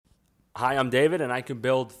Hi, I'm David, and I can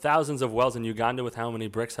build thousands of wells in Uganda with how many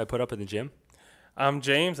bricks I put up in the gym. I'm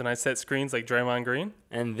James, and I set screens like Draymond Green.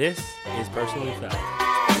 And this is Personally Fouled.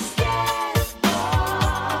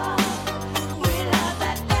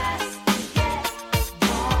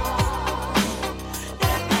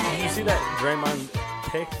 Did you see that Draymond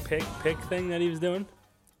pick thing that he was doing?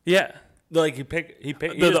 Yeah. Like he picked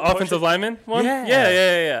The offensive lineman one? Yeah.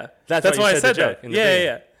 Yeah. That's why I said that.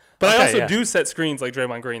 Yeah. But I also do set screens like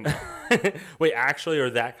Draymond Green, though. Wait, actually,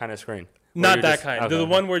 or that kind of screen? Not that kind. Okay, the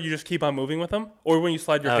one where you just keep on moving with them, or when you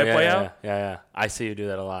slide your hip way out. Yeah. I see you do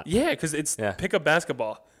that a lot. Yeah, because it's pick up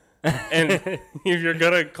basketball. And if you're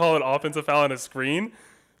going to call an offensive foul on a screen,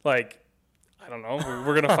 like, I don't know,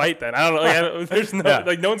 we're going to fight then. I don't know. There's no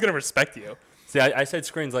one's going to respect you. See, I said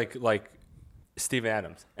screens like Steve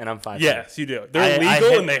Adams, and I'm 5'10". Yes, you do. They're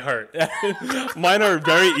legal and they hurt. Mine are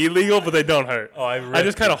very illegal, but they don't hurt. Oh, I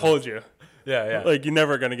just kind of hold you. Yeah. Like, you're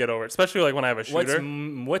never going to get over it, especially like when I have a shooter.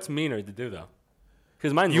 What's meaner to do, though?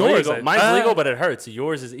 Because mine's Yours legal. Mine's legal, but it hurts.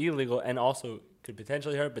 Yours is illegal and also could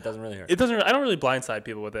potentially hurt, but doesn't really hurt. It doesn't. I don't really blindside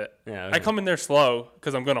people with it. Yeah, okay. I come in there slow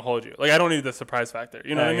because I'm going to hold you. Like, I don't need the surprise factor.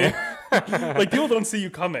 You know what I mean? Like, people don't see you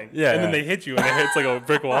coming. Yeah. And then they hit you and it hits like a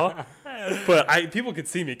brick wall. But people could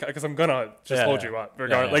see me because I'm gonna just hold you up.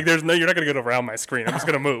 Regardless. Like you're not gonna get around my screen. I'm just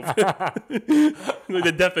gonna move. Like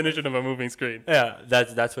the definition of a moving screen. Yeah,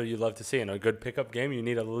 that's what you love to see in a good pickup game. You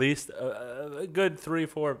need at least a good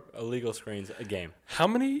 3-4 illegal screens a game. How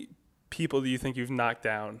many people do you think you've knocked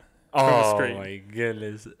down from a screen? Oh my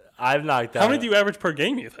goodness, I've knocked down. How many do you average per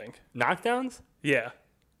game? You think knockdowns? Yeah,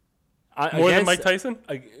 more than Mike Tyson.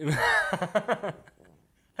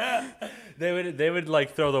 They would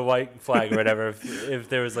like throw the white flag or whatever if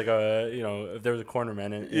there was like if there was a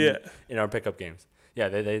cornerman in our pickup games. Yeah,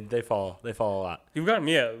 they fall a lot. You've gotten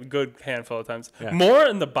me a good handful of times. Yeah. More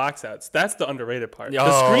in the box outs. That's the underrated part.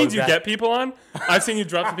 The screens you get people on. I've seen you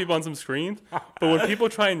drop some people on some screens, but when people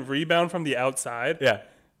try and rebound from the outside,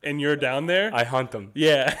 and you're down there, I hunt them.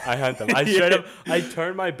 Yeah, I hunt them. I straight up. I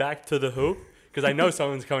turn my back to the hoop. Because I know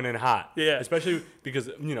someone's coming in hot. Yeah. Especially because,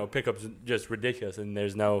 pickup's just ridiculous and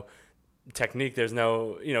there's no technique. There's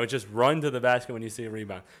no, just run to the basket when you see a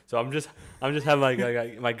rebound. So I'm just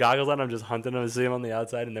having my goggles on. I'm just hunting them and see them on the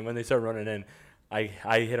outside. And then when they start running in, I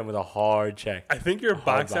hit them with a hard check. I think your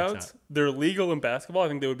box outs, they're legal in basketball. I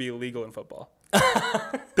think they would be illegal in football.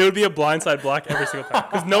 There would be a blindside block every single time.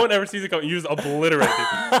 Because no one ever sees it coming. You just obliterate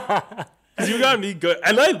it. Because you got me good.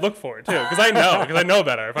 And I look for it, too. Because I know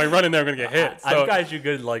better. If I run in there, I'm going to get hit. So. I've got you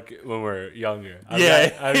good, like, when we're younger.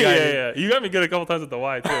 Yeah. You got me good a couple times at the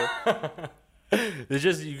Y, too. There's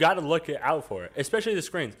just, you got to look out for it. Especially the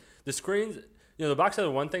screens. The screens, the box out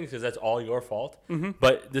are one thing because that's all your fault. Mm-hmm.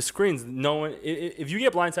 But the screens, no one, if you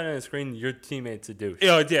get blindsided on the screen, your teammate's a douche.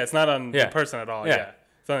 Yeah, it's not on the person at all. Yeah.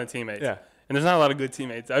 It's on the teammates. Yeah. And there's not a lot of good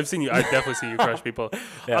teammates. I definitely see you crush people.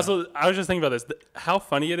 Yeah. Also, I was just thinking about this. How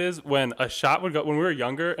funny it is when a shot would go, when we were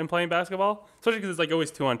younger and playing basketball, especially because it's like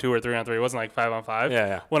always 2-on-2 or 3-on-3. It wasn't like 5-on-5.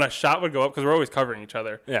 Yeah. When a shot would go up, because we're always covering each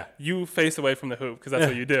other. Yeah. You face away from the hoop because that's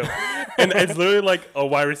what you do. And it's literally like a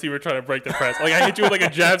wide receiver trying to break the press. Like I hit you with like a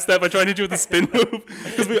jab step. I try to hit you with a spin move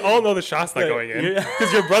because we all know the shot's not going in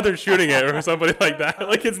because your brother's shooting it or somebody like that.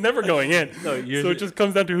 Like it's never going in. So it just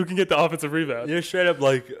comes down to who can get the offensive rebound. You're straight up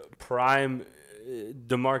like prime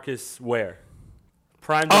DeMarcus Ware.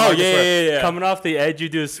 Prime DeMarcus Ware. Yeah. Coming off the edge, you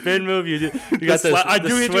do a spin move. You got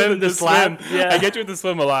the swim. Yeah. I get you with the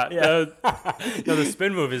swim a lot. Yeah. No, the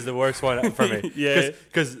spin move is the worst one for me.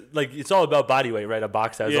 Because like it's all about body weight, right? A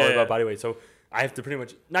box out is all about body weight. So I have to pretty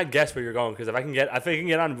much not guess where you're going because if I can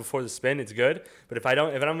get on before the spin, it's good. But if I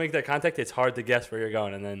don't make that contact, it's hard to guess where you're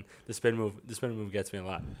going. And then the spin move gets me a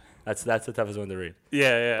lot. That's the toughest one to read.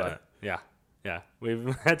 Yeah. But, yeah,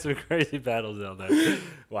 we've had some crazy battles out there.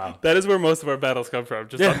 Wow. That is where most of our battles come from,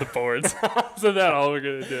 just on the boards. So that's all we're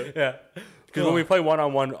going to do. Yeah. Because when we play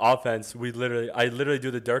one-on-one offense, I literally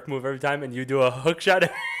do the Dirk move every time, and you do a hook shot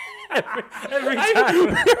every time.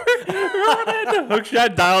 Remember I had the hook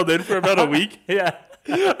shot dialed in for about a week? Yeah.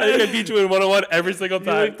 I think I beat you in one-on-one every single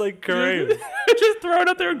time. You looked like Kareem. Just throwing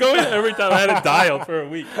it there and going every time. I had it dialed for a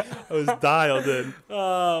week. I was dialed in.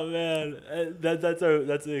 Oh, man. That's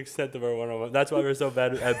the extent of our one-on-one. That's why we're so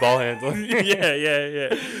bad at ball handling.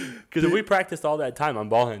 Yeah. Because if we practiced all that time on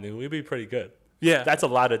ball handling, we'd be pretty good. Yeah. That's a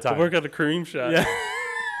lot of time. Work out a Kareem shot. Yeah.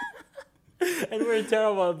 And we're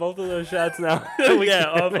terrible at both of those shots now.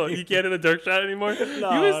 Awful. You can't hit a Dirk shot anymore? No,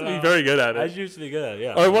 you used to be very good at it. I used to be good at it,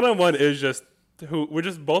 yeah. Our one-on-one is just we're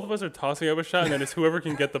just both of us are tossing up a shot, and then it's whoever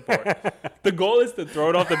can get the board. The goal is to throw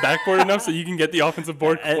it off the backboard enough so you can get the offensive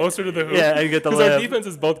board closer to the hoop. Yeah, and get the. Because our defense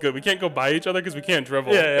is both good. We can't go by each other because we can't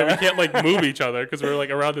dribble, and we can't like move each other because we're like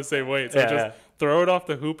around the same weight. So just throw it off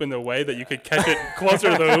the hoop in the way that you could catch it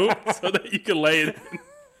closer to the hoop so that you can lay it in.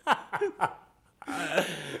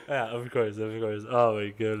 Yeah, of course. Oh my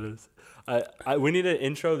goodness. We need an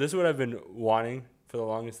intro. This is what I've been wanting for the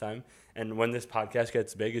longest time. And when this podcast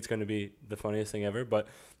gets big, it's going to be the funniest thing ever. But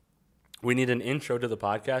we need an intro to the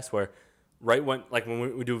podcast where when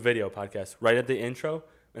we do video podcasts, right at the intro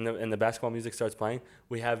and the basketball music starts playing,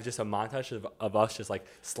 we have just a montage of us just like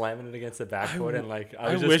slamming it against the backboard.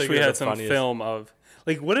 I wish we had some film of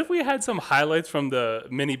like, what if we had some highlights from the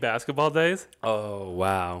mini basketball days? Oh,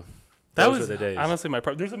 wow. Those were the days. Honestly my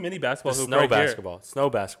problem. There's a mini basketball hoop right here. Snow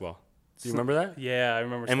basketball. Do you remember that? Yeah, I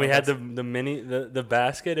remember. And we had the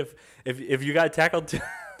basket. If you got tackled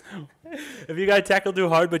if you got tackled too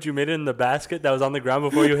hard, but you made it in the basket that was on the ground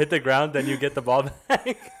before you hit the ground, then you get the ball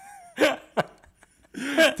back.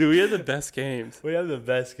 Dude, we had the best games. We have the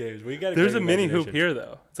best games. There's a mini hoop here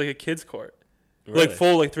though. It's like a kid's court, really? Like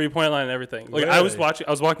full 3-point line and everything. Like really? I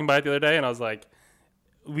was walking by it the other day and I was like,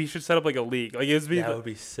 we should set up like a league. Like that would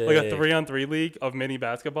be sick. Like a 3-on-3 league of mini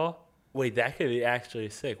basketball. Wait, that could be actually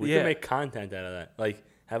sick. We could make content out of that. Like,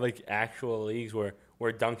 have, like, actual leagues where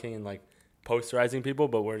we're dunking and, like, posterizing people,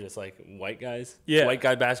 but we're just, like, white guys. Yeah. White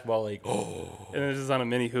guy basketball league. Oh. And it's just on a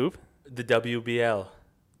mini hoop? The WBL.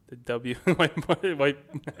 White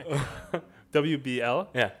WBL?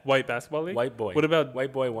 Yeah. White basketball league? White boy. What about...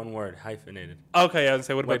 White boy, one word, hyphenated. Okay, I was going to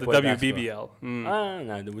say, what about the WBBL?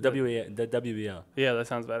 No, the WBL. Yeah, that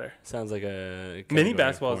sounds better. Sounds like a... Mini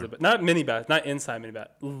basketball is the best. Not mini basketball, not inside mini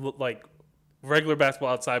basketball. Like, regular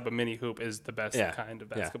basketball outside, but mini hoop is the best kind of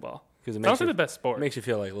basketball. Because it's also the best sport. Makes you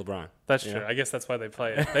feel like LeBron. That's true. I guess that's why they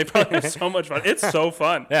play it. They probably have so much fun. It's so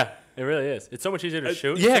fun. Yeah, it really is. It's so much easier to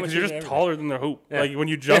shoot. Yeah, because you're just taller than the hoop. Yeah. Like when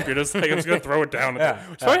you jump, you're just like, I'm just gonna throw it down.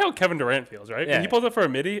 It's probably how Kevin Durant feels, right? Yeah. When he pulls up for a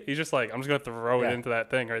midi, he's just like, I'm just gonna throw it into that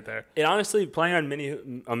thing right there. It honestly, playing on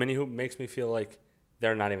mini hoop makes me feel like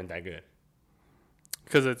they're not even that good.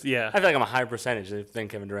 Because I feel like I'm a higher percentage than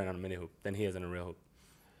Kevin Durant on a mini hoop than he is in a real hoop.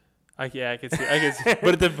 I can see.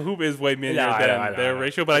 But the hoop is way minier than their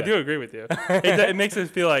ratio. But I do agree with you. It makes us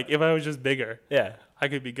feel like if I was just bigger, I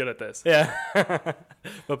could be good at this. Yeah,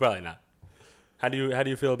 but probably not. How do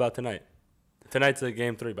you feel about tonight? Tonight's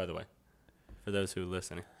game 3, by the way, for those who are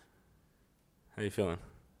listening. How are you feeling?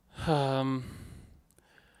 I'm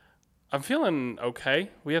feeling okay.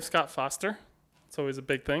 We have Scott Foster. It's always a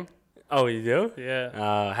big thing. Oh, you do?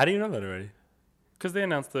 Yeah. How do you know that already? Because they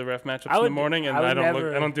announced the ref matchups in the morning, and I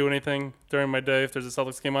don't do anything during my day if there's a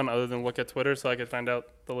Celtics game on other than look at Twitter so I could find out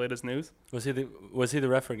the latest news. Was he the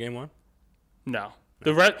ref for game 1? No.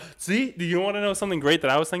 The ref. See, do you want to know something great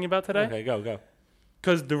that I was thinking about today? Okay, go.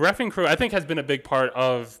 Because the reffing crew, I think, has been a big part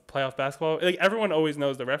of playoff basketball. Like everyone always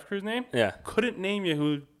knows the ref crew's name. Yeah. Couldn't name you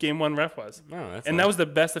who game 1 ref was. Oh, that's and that was the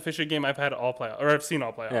best official game I've had all playoffs, or I've seen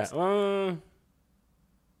all playoffs. Yeah.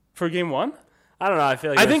 For game 1? I don't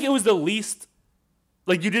know. I think it was the least.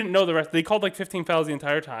 Like, you didn't know the rest. They called, 15 fouls the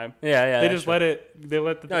entire time. Yeah. They just let it.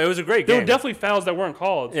 No, it was a great game. There were definitely fouls that weren't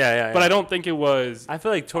called. Yeah. But I don't think it was. I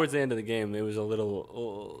feel like towards the end of the game, it was a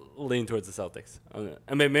little lean towards the Celtics.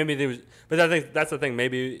 I mean, maybe they was. But I think that's the thing.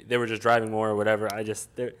 Maybe they were just driving more or whatever.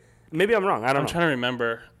 Maybe I'm wrong. I don't know. I'm trying to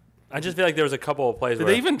remember. I just feel like there was a couple of plays. Did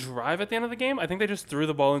they even drive at the end of the game? I think they just threw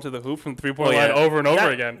the ball into the hoop from the 3-point line over and over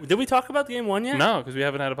again. Did we talk about game 1 yet? No, because we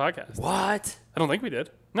haven't had a podcast. What? I don't think we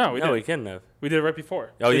did. No, we did. No, we couldn't have. We did it right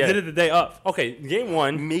before. Oh, yeah. We did it the day of. Okay, game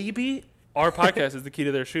 1. Maybe our podcast is the key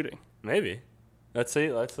to their shooting. Maybe. Let's see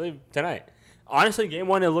tonight. Honestly, game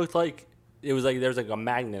 1, it looked like it was like there was like a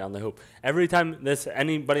magnet on the hoop. Every time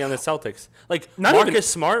anybody on the Celtics, like Marcus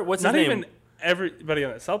Smart, what's his name? Not even everybody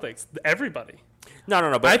on the Celtics. Everybody.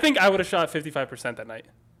 No. But I think I would have shot 55% that night.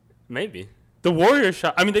 Maybe. The Warriors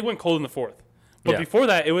shot. I mean, they went cold in the 4th. But before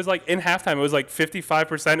that, it was like in halftime, it was like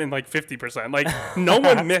 55% and like 50%. Like no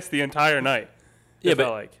one missed the entire night.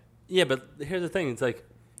 But here's the thing: it's like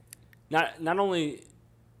not only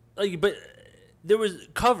like, but there was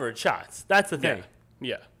covered shots. That's the thing.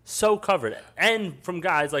 Yeah. So covered, and from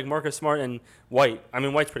guys like Marcus Smart and White. I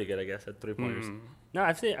mean, White's pretty good, I guess, at 3-pointers. No,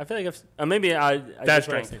 I feel like maybe I that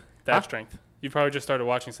strength. That strength. You probably just started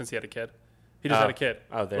watching since he had a kid. He just had a kid.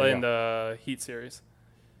 Oh, there you go. In the Heat series.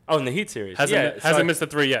 Oh, in the Heat series. Hasn't missed a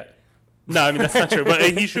 3 yet. No, I mean that's not true. But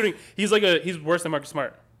he's shooting. He's worse than Marcus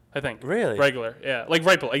Smart, I think. Really? Regular, yeah. Like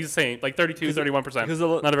right, he's saying like 32,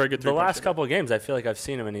 31%. Not a very good. The last couple of games, I feel like I've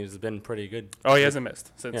seen him and he's been pretty good. Oh, he hasn't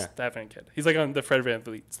missed since having a kid. He's like on the Fred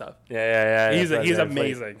VanVleet stuff. Yeah. He's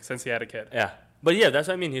amazing since he had a kid. Yeah. But yeah, that's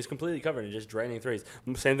what I mean. He's completely covered and just draining threes.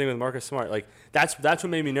 Same thing with Marcus Smart. Like that's what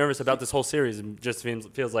made me nervous about this whole series. It just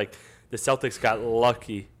feels like the Celtics got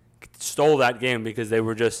lucky, stole that game because they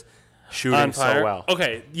were just shooting so well.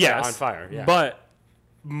 Okay, yes, on fire. Yeah, but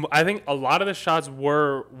I think a lot of the shots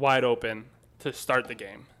were wide open to start the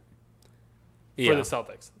game for the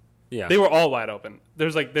Celtics. Yeah, they were all wide open. They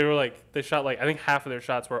shot like I think half of their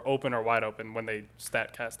shots were open or wide open when they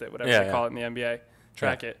stat cast it, whatever they call it in the NBA,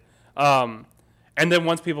 track it. And then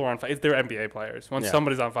once people were on fire, they're NBA players. Once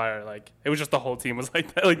somebody's on fire, like it was just the whole team was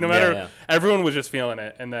like that. Like no matter, everyone was just feeling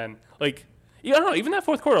it. And then like I don't know, even that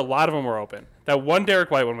fourth quarter, a lot of them were open. That one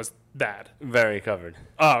Derek White one was bad. Very covered.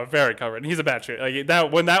 Oh, very covered. And he's a bad shooter. Like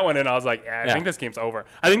that when that went in, I was like, I think this game's over.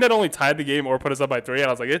 I think that only tied the game or put us up by 3. And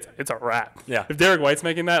I was like, it's a wrap. Yeah. If Derek White's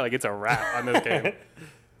making that, like it's a wrap on this game.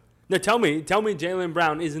 No, tell me, Jaylen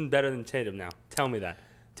Brown isn't better than Tatum now. Tell me that.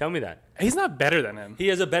 He's not better than him. He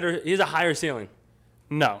has a higher ceiling.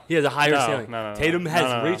 No. He has a higher ceiling. No, Tatum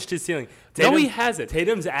has reached his ceiling. No, he hasn't.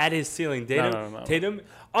 Tatum's at his ceiling. Tatum.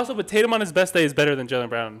 Also, but Tatum on his best day is better than Jaylen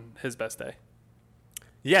Brown his best day.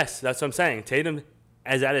 Yes, that's what I'm saying. Tatum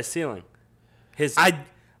is at his ceiling. He's at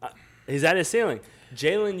his ceiling.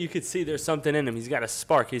 Jaylen, you could see there's something in him. He's got a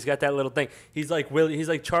spark. He's got that little thing. He's like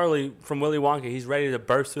Charlie from Willy Wonka. He's ready to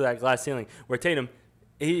burst through that glass ceiling. Where Tatum,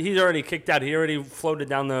 he's already kicked out. He already floated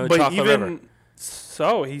down the chocolate river.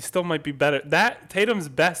 So he still might be better. That Tatum's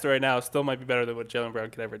best right now still might be better than what Jaylen Brown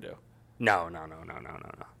could ever do. No.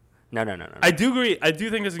 I do agree. I do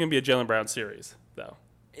think this is gonna be a Jaylen Brown series, though.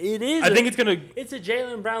 It is. I think it's gonna. It's a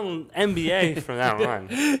Jaylen Brown NBA from now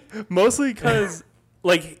on. Mostly because,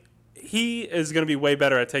 like, he is gonna be way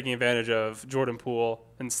better at taking advantage of Jordan Poole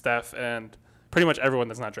and Steph and pretty much everyone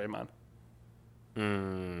that's not Draymond.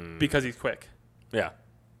 Because he's quick. Yeah,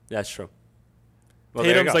 that's true. Well,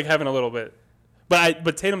 Tatum's like having a little bit.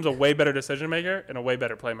 But Tatum's a way better decision maker and a way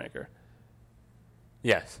better playmaker.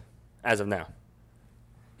 Yes, as of now.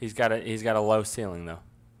 He's got a low ceiling though.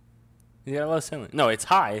 He's got a low ceiling. No, it's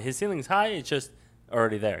high. His ceiling's high. It's just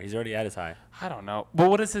already there. He's already at his high. I don't know. But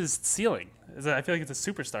what is his ceiling? I feel like it's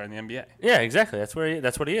a superstar in the NBA. Yeah, exactly. That's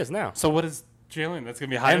what he is now. So what is Jaylen? That's gonna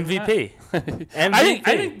be high. MVP. MVP.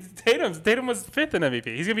 I think Tatum was 5th in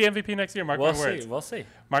MVP. He's gonna be MVP next year. Mark my words. We'll see.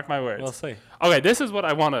 Mark my words. We'll see. Okay, this is what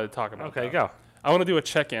I want to talk about. Okay, go. I want to do a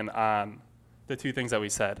check-in on the 2 things that we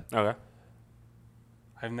said. Okay.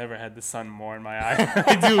 I've never had the sun more in my eye.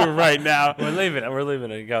 I do it right now. We're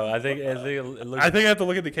leaving it. Go. I think it looks. I think I have to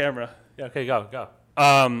look at the camera. Yeah, okay, go.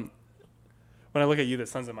 When I look at you, the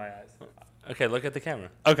sun's in my eyes. Okay, look at the camera.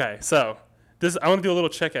 Okay, so I want to do a little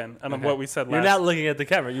check-in on what we said last. You're not looking at the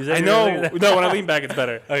camera. I know. No, when I lean back, it's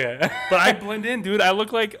better. Okay. But I blend in, dude. I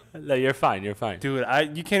look like. No, you're fine. Dude,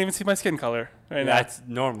 you can't even see my skin color right now. That's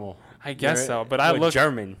normal. I guess so, but I look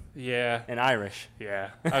German. Yeah. And Irish. Yeah.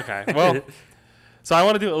 Okay. Well, so I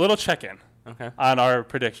want to do a little check-in. Okay. On our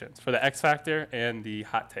predictions for the X Factor and the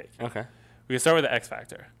hot take. Okay. We can start with the X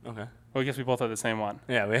Factor. Okay. Well, I guess we both have the same one.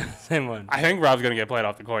 Yeah, we have the same one. I think Rob's going to get played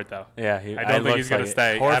off the court, though. Yeah. I don't think he's going to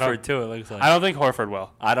stay. Horford, too, it looks like. I don't think Horford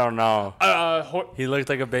will. I don't know. He looked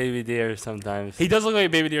like a baby deer sometimes. He does look like a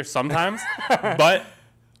baby deer sometimes, but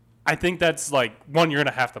I think that's like, one, you're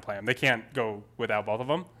going to have to play him. They can't go without both of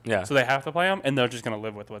them. Yeah. So they have to play him, and they're just going to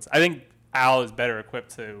live with what's. I think Al is better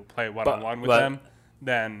equipped to play one-on-one with them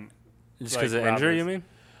than. Just because of injury, you mean?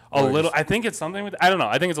 A little. I think it's something with. I don't know.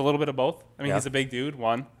 I think it's a little bit of both. I mean, he's a big dude.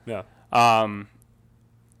 One. Yeah. Not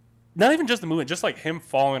even just the movement, just like him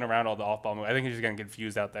falling around all the off-ball movement. I think he's just getting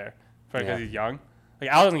confused out there because he's young. Like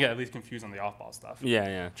Al doesn't get at least confused on the off-ball stuff.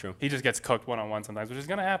 Yeah, true. He just gets cooked one-on-one sometimes, which is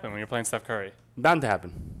gonna happen when you're playing Steph Curry. Bound to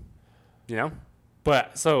happen. You know.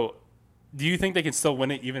 But so, do you think they can still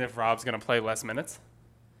win it even if Rob's gonna play less minutes?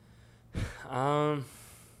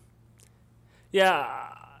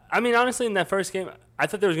 Yeah. I mean, honestly, in that first game, I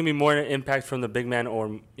thought there was going to be more impact from the big man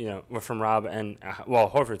or from Rob. And,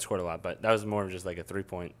 Horford scored a lot, but that was more of just like a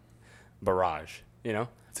 3-point barrage,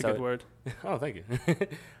 It's a good word. Oh, thank you.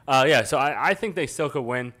 Yeah, so I think they still could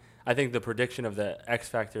win. I think the prediction of the X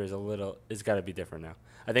Factor is got to be different now.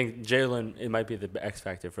 I think Jaylen, it might be the X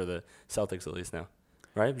Factor for the Celtics at least now,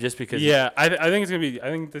 right? Just because. Yeah, I think it's going to be – I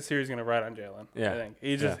think this series is going to ride on Jaylen. Yeah.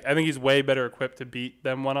 I think he's way better equipped to beat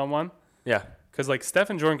them one-on-one. Yeah. Because, like, Steph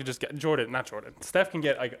and Jordan could just get – Steph can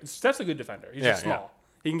get – Steph's a good defender. He's just small.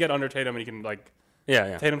 He can get under Tatum and he can, like –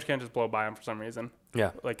 Tatum can't just blow by him for some reason.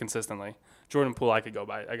 Yeah. Like, consistently. Jordan Poole, I could blow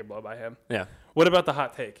by him. Yeah. What about the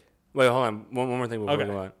hot take? Wait, hold on. One more thing before we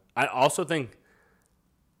go on. I also think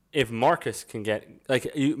if Marcus can get – like,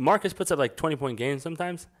 Marcus puts up, like, 20-point games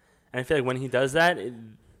sometimes. And I feel like when he does that,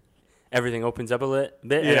 everything opens up a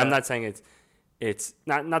bit. Yeah. And I'm not saying it's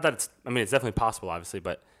not that it's. I mean, it's definitely possible, obviously,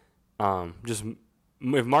 but just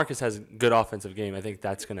if Marcus has good offensive game, I think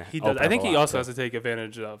that's gonna. He does. I think he also has to take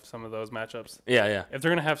advantage of some of those matchups. Yeah, yeah. If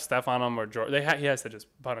they're gonna have Steph on him or Jordan, he has to just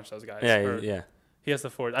punish those guys. Yeah, yeah. He has to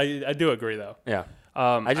force. I do agree though. Yeah.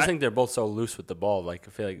 I just think they're both so loose with the ball. Like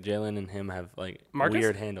I feel like Jalen and him have like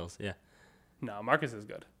weird handles. Yeah. No, Marcus is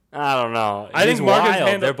good. I don't know. I think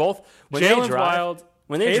Marcus they're both. Jalen's wild.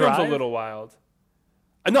 When they Tatum's drive, a little wild.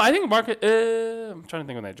 No, I think Marcus. I'm trying to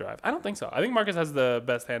think when they drive. I don't think so. I think Marcus has the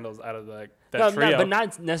best handles out of that trio. But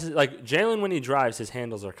not necessarily. Like Jalen, when he drives, his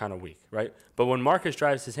handles are kind of weak, right? But when Marcus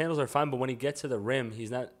drives, his handles are fine. But when he gets to the rim,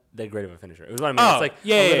 he's not that great of a finisher. It was what I mean. It's like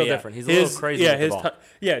a little different. He's a little crazy with the ball.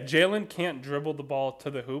 Jalen can't dribble the ball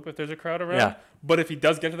to the hoop if there's a crowd around. Yeah. But if he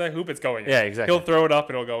does get to that hoop, it's going in. Yeah, exactly. He'll throw it up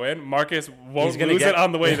and it'll go in. Marcus won't lose it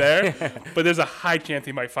on the way there, but there's a high chance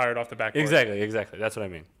he might fire it off the backboard. Exactly. That's what I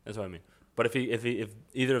mean. But if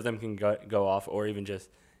either of them can go off or even just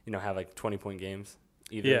have like 20-point games,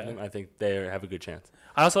 of them, I think they have a good chance.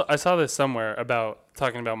 I saw this somewhere about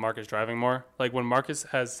talking about Marcus driving more. Like when Marcus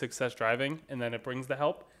has success driving and then it brings the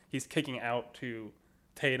help, he's kicking out to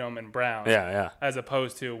Tatum and Brown. Yeah. As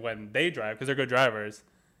opposed to when they drive, because they're good drivers,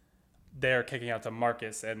 they're kicking out to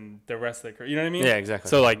Marcus and the rest of the crew. You know what I mean? Yeah, exactly.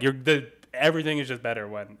 So like everything is just better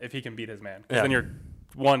if he can beat his man. Because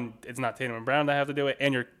then it's not Tatum and Brown that have to do it,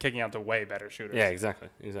 and you're kicking out to way better shooters. Yeah, exactly.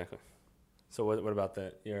 So what about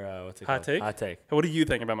your what's it called? Hot take. What do you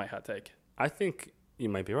think about my hot take? I think you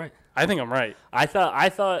might be right. I think I'm right. I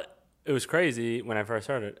thought it was crazy when I first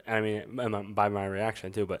heard it. I mean, by my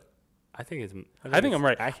reaction too, but I think I'm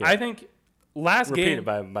right. Accurate. I think last game. Repeat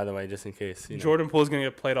it by the way, just in case. Jordan Poole is going to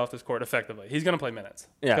get played off this court effectively. He's going to play minutes.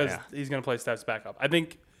 Because he's going to play Steph's backup. I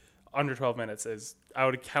think under 12 minutes I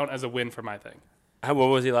would count as a win for my thing. What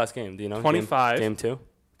was he last game? Do you know? 25. Game 2?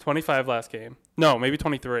 25 last game. No, maybe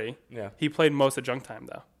 23. Yeah. He played most of junk time,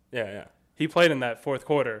 though. Yeah. He played in that fourth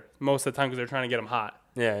quarter most of the time because they're trying to get him hot.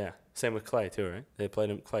 Yeah. Same with Clay, too, right? They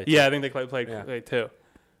played him Clay, too. Yeah, I think they played Clay, too.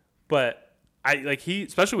 But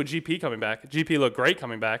especially with GP coming back, GP looked great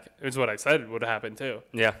coming back. Is what I said would happen, too.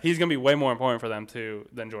 Yeah. He's going to be way more important for them,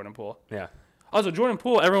 than Jordan Poole. Yeah. Also, Jordan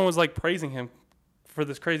Poole, everyone was, praising him for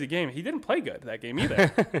this crazy game. He didn't play good that game either.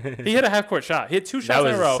 He hit a half-court shot. He hit 2 shots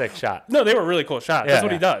in a row. That was a sick shot. No, they were really cool shots. That's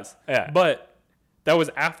what he does. Yeah. But that was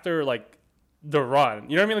after, the run.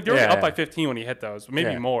 You know what I mean? They were up by 15 when he hit those,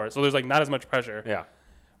 maybe more. So there's, not as much pressure. Yeah.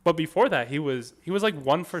 But before that, he was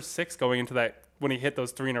 1 for 6 going into that when he hit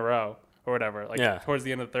those 3 in a row or whatever. Towards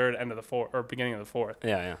the end of the third, end of the fourth, or beginning of the fourth.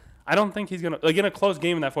 Yeah. I don't think he's going to, in a close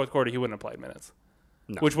game in that fourth quarter, he wouldn't have played minutes.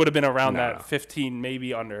 No. Which would have been around that 15,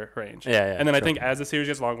 maybe under range. Yeah. And then I think as the series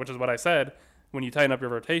gets long, which is what I said, when you tighten up your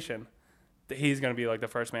rotation, he's going to be the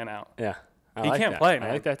first man out. Yeah. He can't play, man.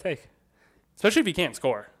 I like that take. Especially if he can't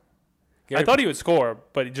score. I thought he would score,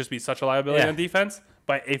 but he'd just be such a liability on defense.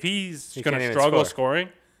 But if he's going to struggle scoring,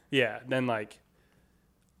 then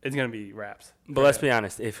it's going to be wraps. But let's be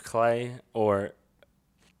honest, if Clay or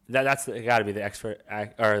that's got to be the expert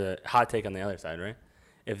or the hot take on the other side, right?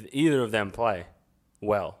 If either of them play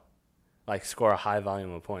well, score a high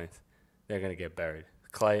volume of points, they're going to get buried.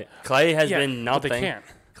 Clay has been nothing. But they can't.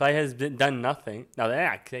 Clay has done nothing. No,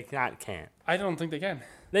 they can't. I don't think they can.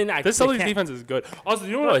 This Celtics defense is good. Also,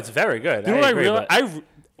 you know what? It's very good. You know what I realized?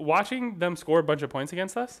 Watching them score a bunch of points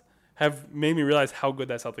against us have made me realize how good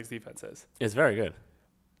that Celtics defense is. It's very good.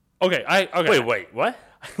 Okay. Wait, what?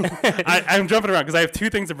 I'm jumping around because I have 2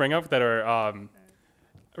 things to bring up that are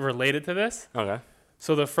related to this. Okay.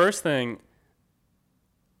 So the first thing,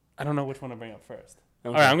 I don't know which one to bring up first.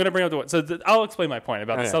 Okay. All right, I'm going to bring up the one. So I'll explain my point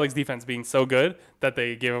about the Celtics defense being so good that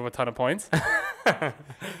they gave up a ton of points.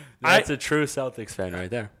 That's a true Celtics fan right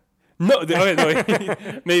there. No,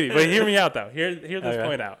 maybe. But hear me out, though. Hear this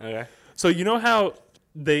point out. Okay. So you know how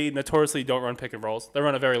they notoriously don't run pick and rolls? They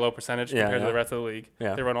run a very low percentage compared to the rest of the league.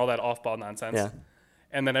 Yeah. They run all that off-ball nonsense. Yeah.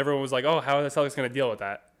 And then everyone was like, oh, how are the Celtics going to deal with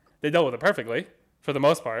that? They dealt with it perfectly, for the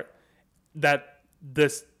most part.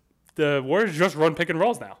 The Warriors just run pick and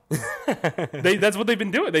rolls now. That's what they've been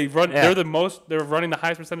doing. They run. Yeah. They're running the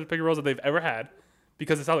highest percentage pick and rolls that they've ever had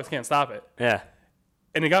because the Celtics can't stop it. Yeah.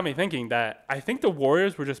 And it got me thinking that I think the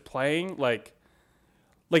Warriors were just playing like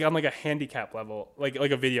on a handicap level, like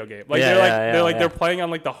a video game. They're playing on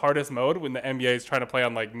the hardest mode when the NBA is trying to play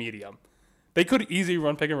on medium. They could easily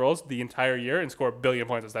run pick and rolls the entire year and score 1 billion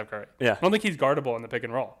points with Steph Curry. Yeah. I don't think he's guardable in the pick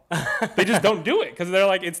and roll. They just don't do it because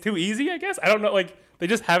they're it's too easy, I guess. I don't know. They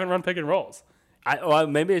just haven't run pick and rolls.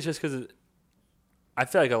 Maybe it's just because I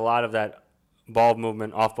feel like a lot of that ball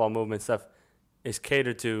movement, off-ball movement stuff is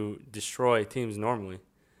catered to destroy teams normally.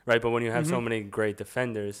 right? But when you have so many great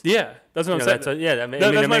defenders, that's what I'm saying.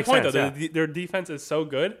 That's my point, though. Yeah. Their defense is so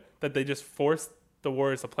good that they just force the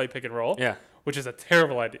Warriors to play pick and roll. Yeah. Which is a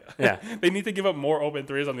terrible idea. Yeah. They need to give up more open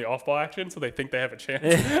threes on the off-ball action so they think they have a chance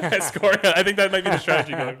at scoring. I think that might be the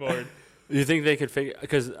strategy going forward. You think they could figure?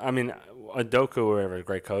 Because I mean, Udoka, or whatever, a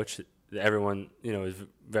great coach. Everyone, is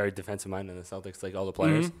very defensive minded in the Celtics. Like all the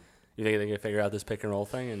players. Mm-hmm. You think they can figure out this pick and roll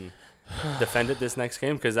thing and defend it this next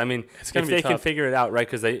game? Because I mean, if they can figure it out, right?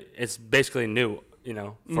 Because it's basically new,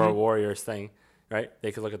 for a Warriors thing, right?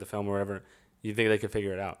 They could look at the film or whatever. You think they could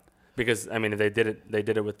figure it out? Because I mean, if they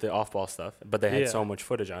did it with the off-ball stuff, but they had so much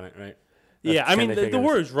footage on it, right? I mean, the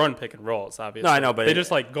Warriors run pick and rolls, obviously. No, I know, but they just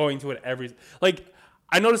like going to it every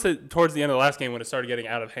I noticed it towards the end of the last game when it started getting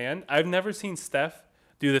out of hand. I've never seen Steph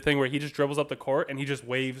do the thing where he just dribbles up the court and he just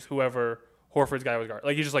waves whoever Horford's guy was guard.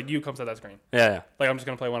 Like, he's just like, you come set that screen. Yeah. Like, I'm just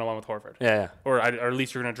going to play one-on-one with Horford. Yeah. Or at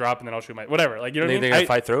least you're going to drop and then I'll shoot my... Whatever. Like, you know what I mean? They're going to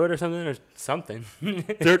fight through it or something?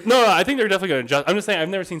 No, I think they're definitely going to adjust. I'm just saying, I've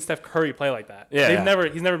never seen Steph Curry play like that. Yeah.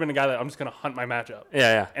 He's never been a guy that I'm just going to hunt my matchup.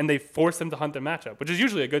 Yeah. And they force him to hunt the matchup, which is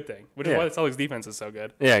usually a good thing, which is why the Celtics defense is so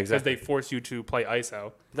good. Yeah, exactly. Because they force you to play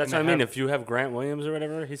ISO. That's what I mean. If you have Grant Williams or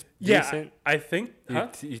whatever, he's decent. I think...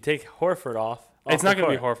 You take Horford off. It's not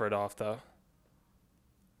going to be Horford off, though.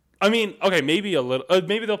 I mean, okay, maybe a little.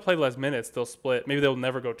 Maybe they'll play less minutes. They'll split. Maybe they'll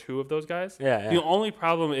never go two of those guys. Yeah. The only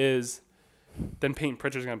problem is then Peyton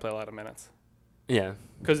Pritchard's going to play a lot of minutes. Yeah.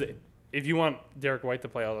 Because if you want Derek White to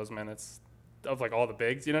play all those minutes of, like, all the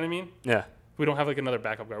bigs, you know what I mean? Yeah. We don't have, like, another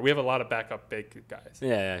backup guard. We have a lot of backup big guys.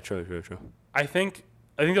 Yeah, true. I think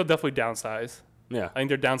they'll definitely downsize. Yeah. I think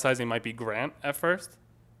their downsizing might be Grant at first.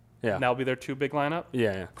 Yeah. And that'll be their two big lineup.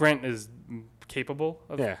 Yeah. Grant is capable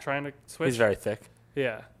of trying to switch. He's very thick.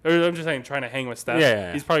 Yeah. Or I'm just saying, trying to hang with Steph.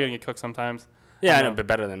 Yeah. He's probably going to get cooked sometimes. Yeah, I know, but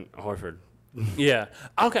better than Horford. Yeah.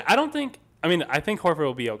 Okay, I think Horford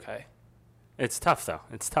will be okay. It's tough, though.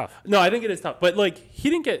 It's tough. No, I think it is tough. But, like, he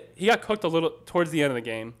got cooked a little towards the end of the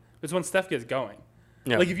game. It's when Steph gets going.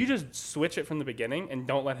 Yeah. Like, if you just switch it from the beginning and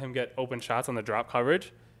don't let him get open shots on the drop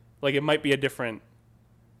coverage, like, it might be a different,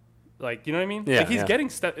 like, you know what I mean? Yeah. Like, he's getting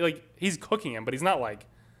he's cooking him, but he's not like,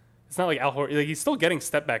 it's not like Al Horford. Like, he's still getting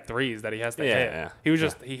step back threes that he has to hit. Yeah. He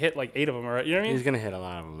was he hit like 8 of them, right? You know what I mean? He's gonna hit a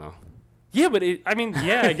lot of them though. Yeah, but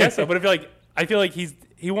I guess so. But I feel like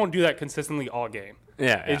he won't do that consistently all game.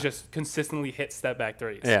 Yeah. It's just consistently hit step back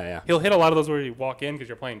threes. Yeah. He'll hit a lot of those where you walk in because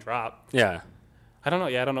you're playing drop. Yeah. I don't know.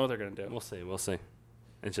 Yeah, I don't know what they're gonna do. We'll see.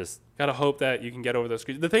 It's just gotta hope that you can get over those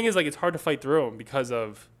screens. The thing is, like, it's hard to fight through them because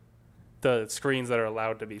of the screens that are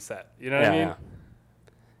allowed to be set. You know what I mean? Yeah.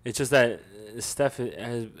 It's just that Steph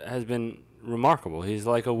has been remarkable. He's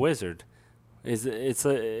like a wizard. It's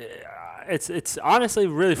honestly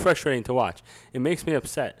really frustrating to watch. It makes me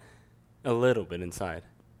upset a little bit inside.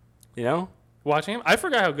 You know? Watching him? I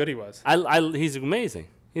forgot how good he was. He's amazing.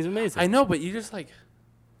 I know, but you just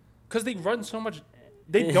because they run so much.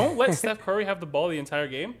 They don't let Steph Curry have the ball the entire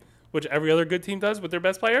game, which every other good team does with their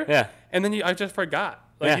best player. Yeah. And then I just forgot.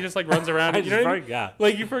 He just runs around. And, forgot.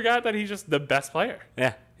 Like, you forgot that he's just the best player.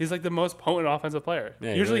 Yeah. He's like the most potent offensive player.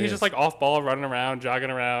 Yeah, Usually really he's just like off ball, running around, jogging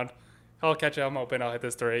around. I'll catch it, I'm open, I'll hit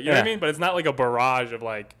this three. You know what I mean? But it's not like a barrage of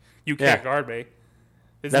like, you can't guard me.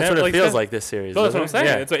 That's what it feels like this series. No, that's what I'm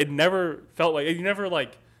saying. Yeah. It never felt like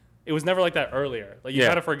it was never like that earlier. Like, you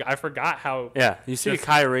gotta forget. I forgot how. Yeah, you see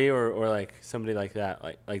Kyrie or like somebody like that,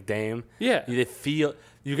 like Dame. Yeah,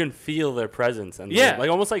 you can feel their presence, and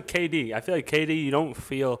like almost like KD. I feel like KD, you don't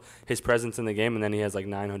feel his presence in the game, and then he has like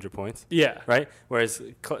 900 points. Yeah, right. Whereas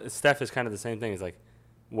Steph is kind of the same thing. It's like,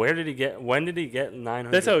 when did he get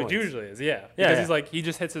 900? That's how points? It usually is. Yeah, because he's like, he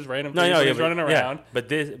just hits his random. He's running around. But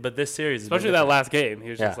this series, especially that last game,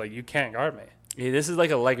 he was just like, you can't guard me. This is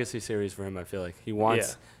like a legacy series for him. I feel like he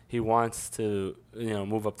wants to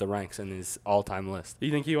move up the ranks in his all-time list. Do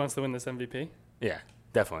you think he wants to win this MVP? Yeah,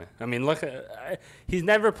 definitely. I mean, look, he's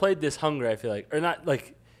never played this hungry. I feel like, or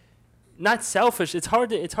not selfish. It's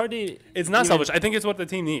hard to. It's not selfish. I think it's what the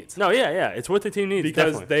team needs. No, yeah. It's what the team needs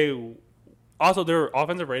because definitely. Their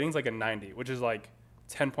offensive rating's like a 90, which is like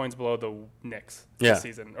 10 points below the Knicks this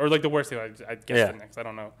season, or like the worst team. I guess the Knicks. I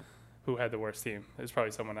don't know who had the worst team. It's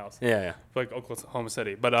probably someone else. Yeah. Like Oklahoma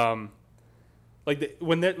City, but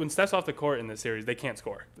when Steph's off the court in this series, they can't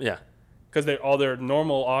score. Yeah. Because all their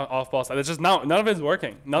normal off-ball stuff. It's just none of it's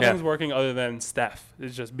working. Nothing's working other than Steph.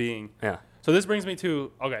 It's just being. Yeah. So this brings me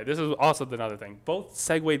to, this is also another thing. Both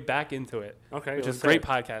segued back into it. Okay. Which is great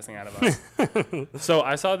podcasting out of us. So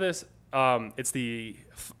I saw this. It's the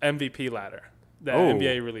MVP ladder that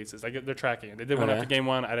NBA releases. They're tracking it. They did one after game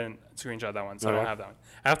 1. I didn't screenshot that one, so I don't have that one.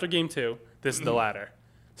 After game 2, this is the ladder.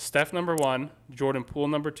 Steph number 1, Jordan Poole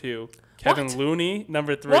number 2, Kevin Looney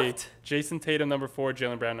number 3, Jason Tatum number 4,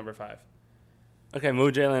 Jaylen Brown number 5. Okay,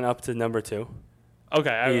 move Jaylen up to number 2.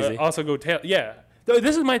 Okay, Easy. I also go Taylor. Yeah,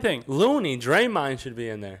 this is my thing. Looney, Draymond should be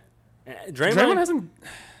in there. Draymond hasn't.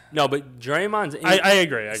 No, but Draymond's. I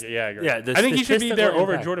agree. I agree. Yeah, I think he should be there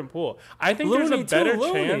over Jordan Poole. I think there's a better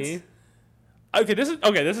chance. Okay, this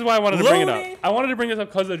is why I wanted to bring it up. I wanted to bring this up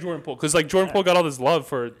because of Jordan Poole. Because Jordan Poole got all this love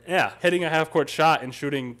for hitting a half court shot and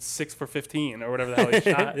shooting 6 for 15 or whatever the hell he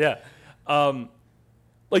shot. Yeah.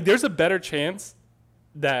 There's a better chance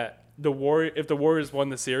that if the Warriors won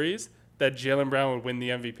the series, that Jaylen Brown would win the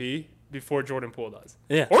MVP before Jordan Poole does.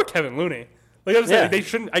 Yeah. Or Kevin Looney. Like I was saying, they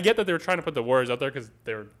shouldn't. I get that they were trying to put the Warriors out there because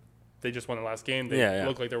they just won the last game. They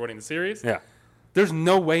look like they're winning the series. Yeah. There's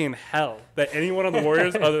no way in hell that anyone on the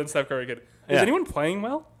Warriors other than Steph Curry could. Is anyone playing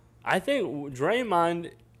well? I think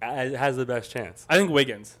Draymond has the best chance. I think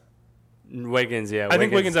Wiggins. I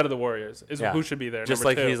think Wiggins out of the Warriors is who should be there. Just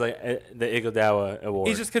like 2. He's like the Iguodala award.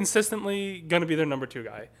 He's just consistently going to be their number 2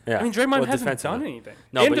 guy. Yeah. I mean, Draymond hasn't done anything.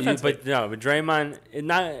 No, but Draymond,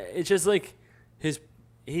 it's just like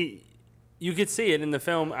you could see it in the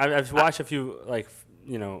film. I've watched a few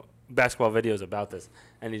basketball videos about this,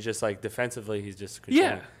 and he's just like defensively, he's just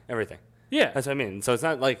controlling everything. Yeah, that's what I mean. So it's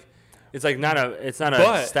not a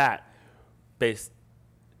stat based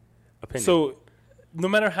opinion. So no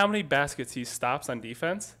matter how many baskets he stops on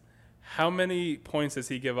defense, how many points does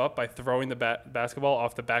he give up by throwing the basketball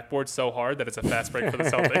off the backboard so hard that it's a fast break for the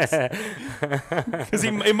Celtics? Because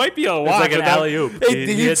it might be a lot. It's like an alley-oop.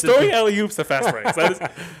 He's throwing alley-oops to fast breaks.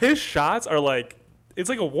 His shots are like, it's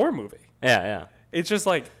like a war movie. Yeah. It's just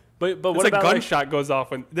like, but what it's about a gunshot goes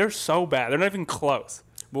off when they're so bad. They're not even close.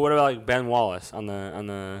 But what about like Ben Wallace on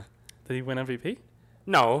the? Did he win MVP?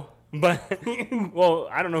 No. But well,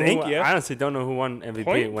 I don't know. I honestly don't know who won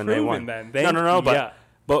MVP when they won. Then. No.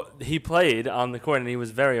 But he played on the court and he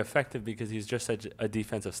was very effective because he's just such a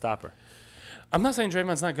defensive stopper. I'm not saying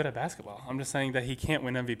Draymond's not good at basketball. I'm just saying that he can't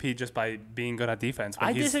win MVP just by being good at defense.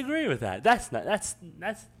 I disagree with that. That's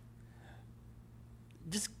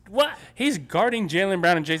just what he's guarding Jaylen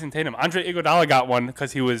Brown and Jason Tatum. Andre Iguodala got one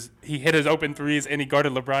because he hit his open threes and he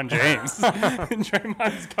guarded LeBron James. And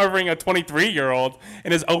Draymond's covering a 23-year-old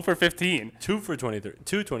and is 0 for 15. 2 for 23.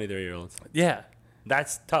 2 23-year-olds. Yeah,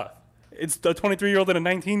 that's tough. It's a 23-year-old and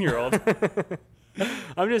a 19-year-old.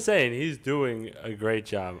 I'm just saying he's doing a great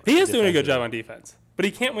job. He is doing a good job on defense, but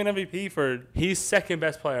he can't win MVP for. He's second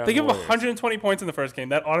best player. They give him 120 points in the first game.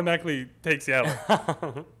 That automatically takes you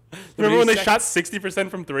out. Remember when they shot 60%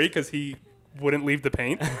 from 3 because he wouldn't leave the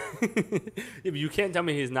paint? Yeah, but you can't tell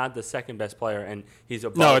me he's not the second best player and he's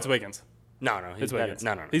above. No, it's Wiggins. No, it's Wiggins.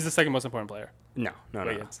 No. He's the second most important player. No. No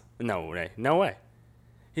way.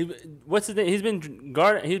 What's his name? He's been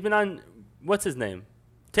guard. He's been on. What's his name?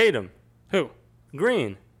 Tatum. Who?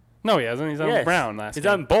 Green. No, he hasn't. He's on Brown last. He's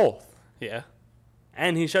on both. Yeah.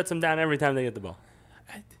 And he shuts them down every time they get the ball.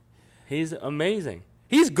 He's amazing.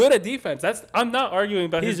 He's good at defense. I'm not arguing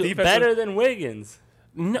about his defense. He's better than Wiggins.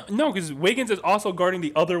 No, because Wiggins is also guarding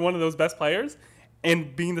the other one of those best players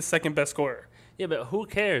and being the second best scorer. Yeah, but who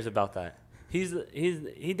cares about that?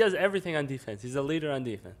 He does everything on defense. He's a leader on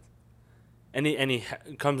defense. And he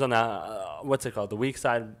comes on the weak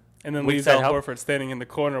side. And then leaves Al Horford standing in the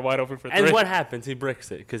corner wide open for 3. And what happens? He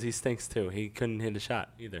bricks it because he stinks too. He couldn't hit a shot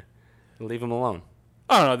either. Leave him alone.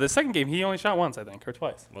 Oh, no. The second game, he only shot once, I think, or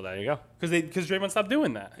twice. Well, there you go. Because Draymond stopped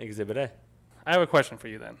doing that. Exhibit A. I have a question for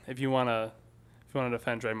you then, if you want to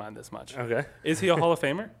defend Draymond this much. Okay. Is he a Hall of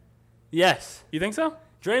Famer? Yes. You think so?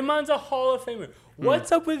 Draymond's a Hall of Famer.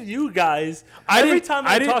 What's up with you guys? Every time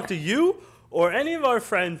I talk to you or any of our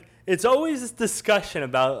friends, it's always this discussion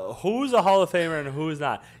about who's a Hall of Famer and who's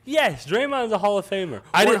not. Yes, Draymond's a Hall of Famer.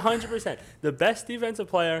 100%. The best defensive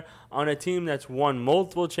player on a team that's won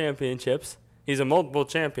multiple championships. He's a multiple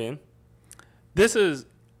champion.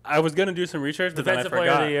 I was going to do some research, but Defensive then I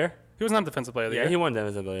forgot. Player of the Year? He was not Defensive Player of the Year. Yeah, he won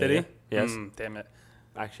Defensive Player of the Year. Did he? Yes. Damn it.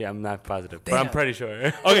 Actually, I'm not positive, but I'm pretty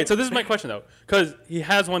sure. Okay, so this is my question, though. Because he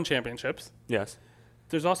has won championships. Yes.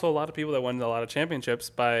 There's also a lot of people that won a lot of championships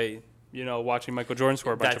by, watching Michael Jordan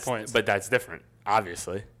score a bunch of points. But that's different,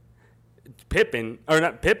 obviously. Pippen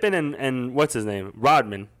and what's his name?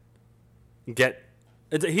 Rodman.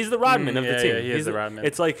 He's the Rodman of the team. Yeah, he's the Rodman.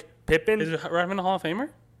 It's like Pippen. Is Rodman a Hall of Famer?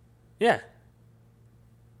 Yeah.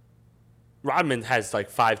 Rodman has like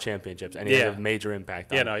 5 championships, and he has a major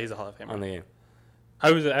impact. He's a Hall of Famer on the game.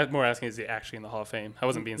 I was more asking, is he actually in the Hall of Fame? I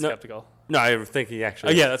wasn't being skeptical. No, I think he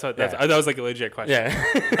actually. That was like a legit question. Yeah.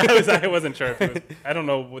 I wasn't sure if it was. I don't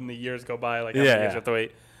know when the years go by, like how many years you have to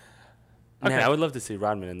wait. Okay. Man, I would love to see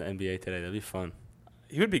Rodman in the NBA today. That'd be fun.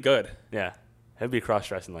 He would be good. Yeah. He'd be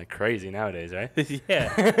cross-dressing like crazy nowadays, right?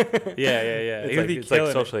 Yeah. It's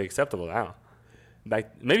like socially acceptable now.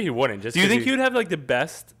 Maybe he wouldn't. Do you think he would have like the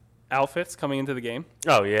best outfits coming into the game?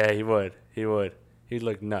 Oh yeah, he would. He'd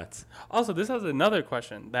look nuts. Also, this has another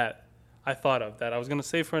question that I thought of that I was gonna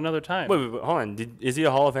save for another time. Wait, hold on. Is he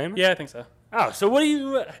a Hall of Famer? Yeah, I think so. Oh, so what do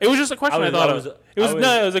you? It was just a question I thought of. It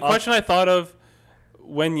was a question I thought of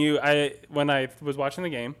when I was watching the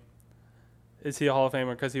game. Is he a Hall of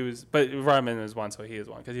Famer? Because he was, but Rodman is one, so he is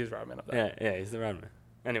one because he was Rodman up there. Yeah, he's the Rodman.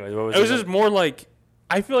 Anyways, what was it? Was just more like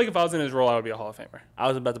I feel like if I was in his role, I would be a Hall of Famer. I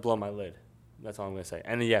was about to blow my lid. That's all I'm gonna say.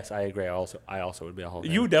 And yes, I agree. I also would be a Hall of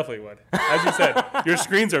Famer. You definitely would. As you said, your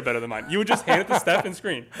screens are better than mine. You would just hand it to Steph and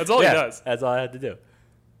screen. That's all he does. That's all I had to do.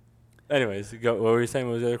 Anyways, what were you saying?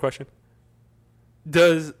 What was the other question?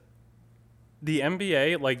 Does the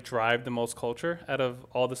NBA like drive the most culture out of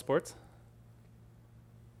all the sports?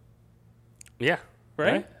 Yeah.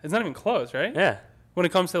 Right? It's not even close, right? Yeah. When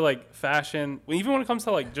it comes to like fashion, even when it comes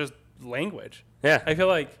to like just language. Yeah. I feel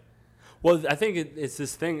like. Well, I think it's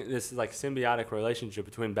this like symbiotic relationship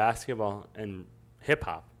between basketball and hip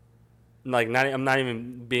hop. Like, I'm not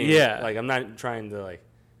even being like, I'm not trying to like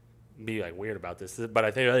be like weird about this, but I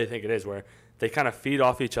really think it is, where they kind of feed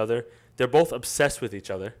off each other. They're both obsessed with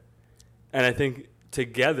each other, and I think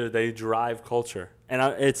together they drive culture. And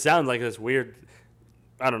it sounds like this weird,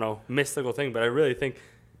 I don't know, mystical thing, but I really think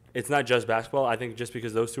it's not just basketball. I think just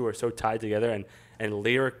because those two are so tied together and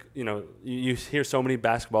lyric, you hear so many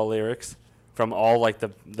basketball lyrics from all like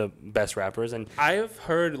the best rappers. And I've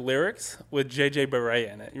heard lyrics with JJ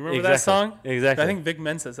Barea in it. You remember that song? Exactly. I think Vic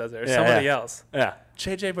Mensa says it or somebody else. Yeah.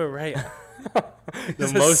 JJ Barea.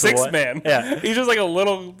 He's a six-man. Yeah. He's just like a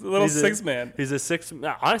little six-man. He's a six.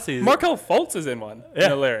 Honestly, Markelle Fultz is in one.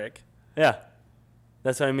 In a lyric. Yeah.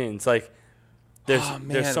 That's what I mean. It's like there's so much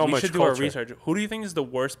culture. We should do our research. Who do you think is the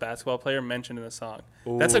worst basketball player mentioned in the song?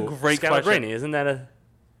 Ooh, that's a great question. Isn't that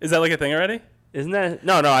Is that like a thing already? Isn't that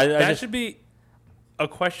no? That should be a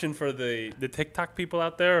question for the TikTok people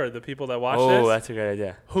out there or the people that watch this. Oh, that's a great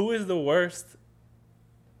idea. Who is the worst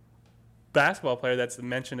basketball player that's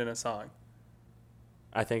mentioned in a song?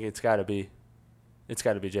 I think it's got to be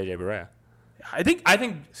JJ Barea. I think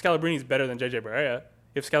Scalabrini's better than JJ Barea.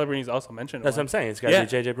 If Scalabrini's also mentioned, that's what I'm saying. It's got to be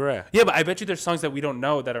JJ Barea. Yeah, but I bet you there's songs that we don't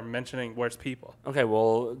know that are mentioning worse people. Okay,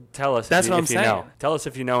 well, tell us. That's what I'm saying. Know. Tell us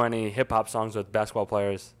if you know any hip hop songs with basketball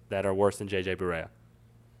players that are worse than JJ Barea.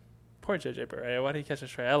 Poor JJ Barea. Why did he catch a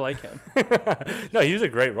stray? I like him. No, he was a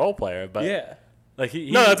great role player, but like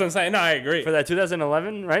he no, that's what I'm saying. No, I agree. For that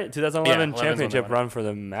 2011, right? 2011 championship run for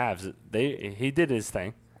the Mavs, he did his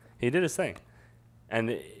thing.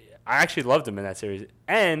 And I actually loved him in that series.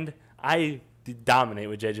 And I dominate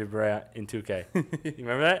with JJ Barea in 2K. You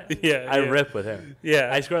remember that? Yeah. I rip with him. Yeah.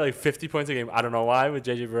 I scored like 50 points a game. I don't know why with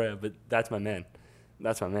JJ Barea, but that's my man.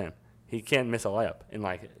 He can't miss a layup in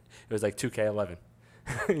like it was like 2K11.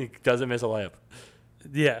 He doesn't miss a layup.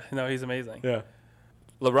 Yeah, no, he's amazing. Yeah.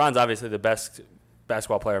 LeBron's obviously the best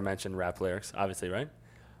basketball player mentioned rap lyrics, obviously, right?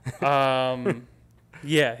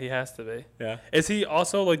 Yeah, he has to be. Yeah. Is he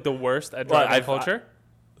also like the worst at driving culture?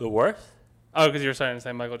 The worst? Oh, because you're starting to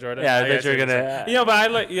say Michael Jordan. Yeah, I bet you're gonna. But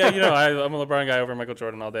I'm a LeBron guy over Michael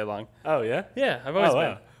Jordan all day long. Oh yeah. Yeah, I've always been.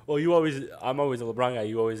 Wow. Well, I'm always a LeBron guy.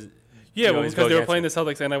 You always. Yeah, well, because they were playing the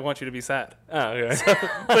Celtics, and I want you to be sad. Oh, okay.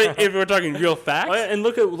 But if we're talking real facts, and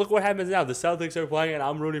look what happens now. The Celtics are playing, and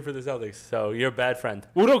I'm rooting for the Celtics. So you're a bad friend.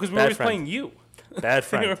 Well, no, because we're always playing you. Bad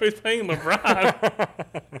friend. We're always playing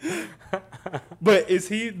LeBron. But is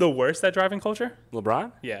he the worst at driving culture?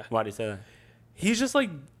 LeBron? Yeah. Why do you say that? He's just like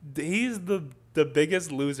he's the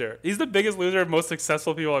biggest loser. He's the biggest loser of most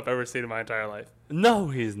successful people I've ever seen in my entire life. No,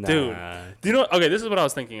 he's not. Dude, do you know? Okay, this is what I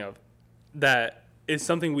was thinking of. That is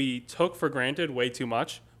something we took for granted way too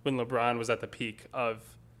much when LeBron was at the peak of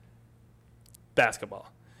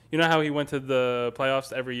basketball. You know how he went to the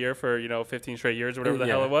playoffs every year for 15 straight years or whatever the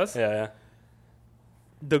hell it was? Yeah.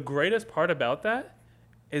 The greatest part about that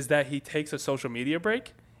is that he takes a social media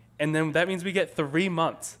break, and then that means we get 3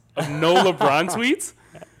 months of no LeBron tweets,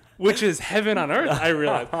 which is heaven on earth, I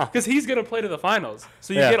realize. Because he's going to play to the finals.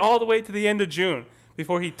 So you get all the way to the end of June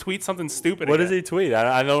before he tweets something stupid What does he tweet?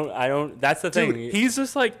 I don't. That's the thing. Dude, he's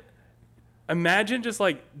just like, imagine just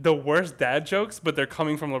like the worst dad jokes, but they're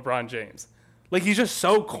coming from LeBron James. Like, he's just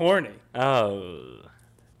so corny. Oh.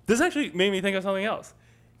 This actually made me think of something else.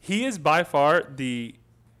 He is by far the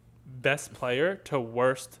best player to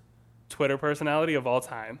worst Twitter personality of all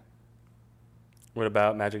time. What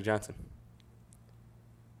about Magic Johnson?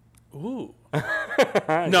 Ooh.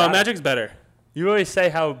 No, Magic's better. You always say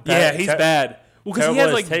how bad. Yeah, he's bad. Well, because he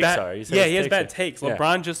has like takes are. he has bad takes.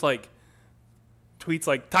 LeBron just like tweets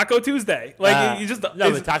like Taco Tuesday. Like you just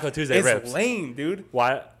but Taco Tuesday rips. It's lame, dude.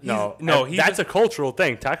 Why? No, that's a cultural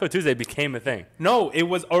thing. Taco Tuesday became a thing. No, it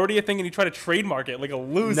was already a thing, and he tried to trademark it like a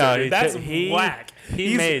loser. No, that's whack.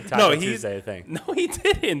 He made Taco Tuesday a thing. No, he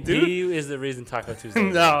didn't, dude. He is the reason Taco Tuesday.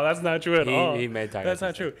 No, that's not true at all. He made Taco. That's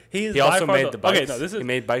Tuesday. Not true. He also made the bikes. Okay, no, this is. He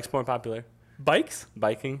made bikes more popular. Bikes?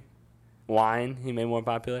 Biking. Wine, he made more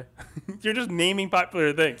popular. You're just naming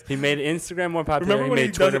popular things. He made Instagram more popular. He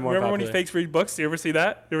made Twitter more popular. Remember when he fakes read books? Do you ever see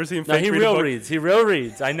that? You ever see him fake read a book? He real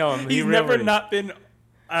reads. I know him. He's never not been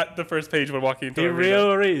at the first page when walking into a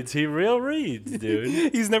reader. He real reads,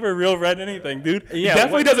 dude. He's never real read anything, dude. Yeah, he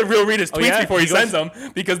definitely doesn't real read his tweets before he sends them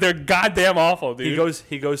because they're goddamn awful, dude.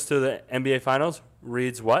 He goes to the NBA Finals,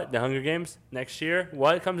 reads what? The Hunger Games next year.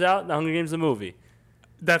 What comes out? The Hunger Games the movie.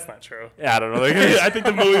 That's not true. Yeah, I don't know. I think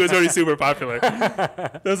the movie was already super popular.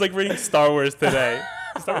 It was like reading Star Wars today.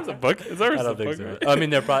 Star Wars a book? I don't think so. I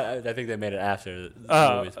mean, I think they made it after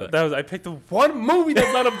the movies. But. I picked the one movie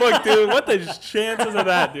that's not a book, dude. What the chances of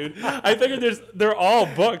that, dude? I figured they're all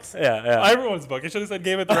books. Yeah. Everyone's book. It should have said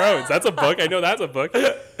Game of Thrones. That's a book. I know that's a book.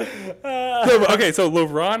 Okay, so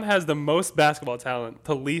LeBron has the most basketball talent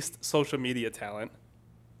to least social media talent.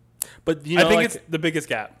 But I think it's the biggest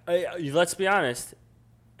gap. Let's be honest.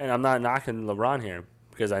 And I'm not knocking LeBron here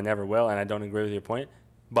because I never will, and I don't agree with your point.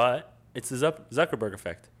 But it's the Zuckerberg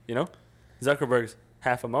effect, you know. Zuckerberg's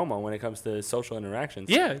half a Momo when it comes to social interactions.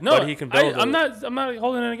 Yeah, no, but he can build. I'm not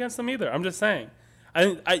holding it against them either. I'm just saying.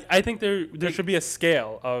 I think there should be a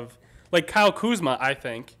scale of like Kyle Kuzma. I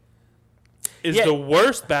think is the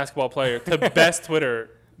worst basketball player to best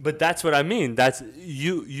Twitter. But that's what I mean. That's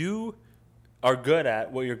you are good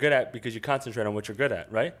at what you're good at because you concentrate on what you're good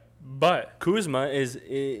at, right? But Kuzma is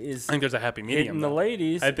I think there's a happy medium. Hitting the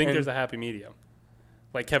ladies. I think there's a happy medium.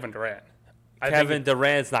 Like Kevin Durant. Kevin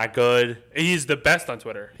Durant's not good. He's the best on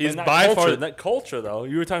Twitter. He's by far that culture though.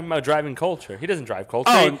 You were talking about driving culture. He doesn't drive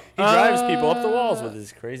culture. He drives people up the walls with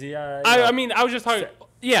his crazy I mean, I was just talking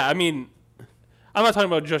I mean, I'm not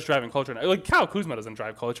talking about just driving culture. Like Kyle Kuzma doesn't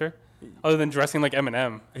drive culture. Other than dressing like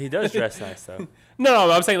Eminem. He does dress nice though.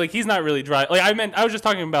 No, I'm saying like he's not really driving. Like I was just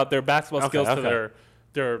talking about their basketball skills to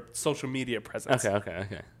their social media presence. Okay.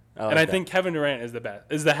 I think Kevin Durant is the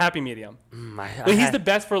best. Is the happy medium. He's the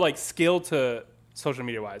best for like skill to social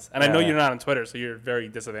media wise. And I know you're not on Twitter, so you're very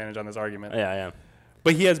disadvantaged on this argument. Yeah, I am.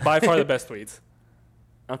 But he has by far the best tweets.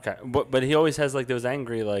 Okay, but he always has like those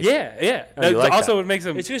angry like. Yeah. Like also, that. It makes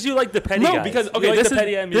him. It's because you like the petty guys. No, because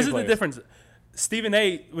this is the difference. Stephen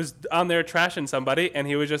A. was on there trashing somebody, and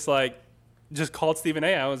he was just called Stephen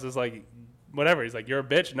A. I was just like, whatever. He's like, you're a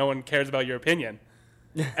bitch. No one cares about your opinion.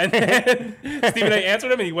 And then Stephen A.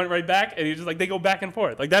 answered him, and he went right back, and he just like they go back and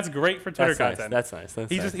forth. Like that's great for Twitter content. That's nice.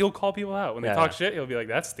 He'll call people out when they talk shit. He'll be like,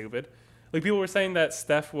 "That's stupid." Like people were saying that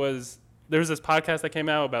Steph was. There was this podcast that came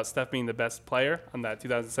out about Steph being the best player on that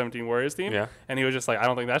 2017 Warriors team, and he was just like, "I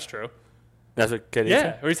don't think that's true." That's what KD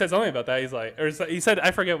said. Or he said something about that. He's like, or he said,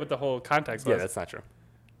 I forget what the whole context was. Yeah, that's not true.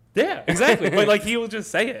 Yeah, exactly. But like he will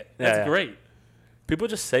just say it. That's great. People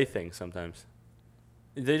just say things sometimes.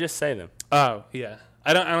 They just say them. Oh yeah.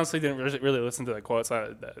 I didn't really listen to the quotes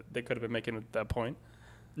that they could have been making at that point.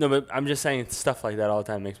 No, but I'm just saying stuff like that all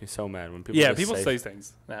the time makes me so mad when people. Yeah, people say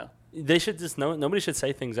things now. They should just know. Nobody should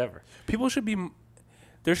say things ever. People should be.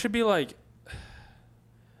 There should be like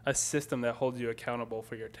a system that holds you accountable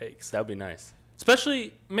for your takes. That would be nice.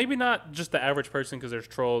 Especially maybe not just the average person because there's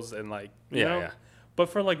trolls and like you know, but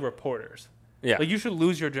for like reporters. Yeah, like you should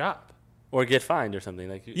lose your job or get fined or something.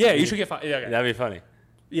 Like you should get fined. Yeah, that'd be funny.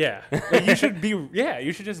 Yeah, like you should be. Yeah,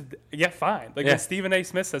 you should just get fined. Like when Stephen A.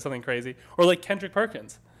 Smith said something crazy, or like Kendrick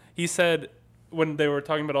Perkins, he said when they were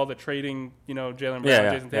talking about all the trading, you know, Jaylen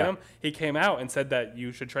Brown, Jason Tatum, he came out and said that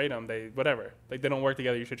you should trade them. They don't work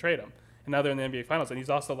together. You should trade them. And now they're in the NBA Finals, and he's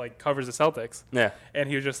also like covers the Celtics. Yeah, and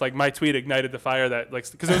he was just like, my tweet ignited the fire that like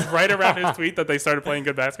because it was right around his tweet that they started playing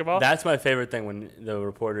good basketball. That's my favorite thing when the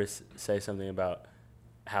reporters say something about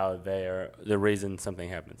how they are the reason something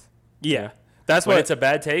happens. Yeah. You know? That's why it's a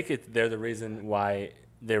bad take. They're the reason why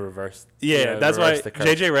they reversed. Yeah, that's why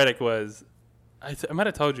JJ Redick was. I might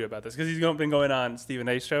have told you about this because he's been going on Stephen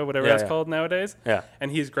A's show, whatever that's called nowadays. Yeah, and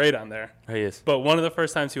he's great on there. He is. But one of the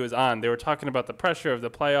first times he was on, they were talking about the pressure of the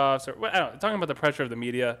playoffs, or I don't know, talking about the pressure of the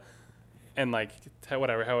media, and like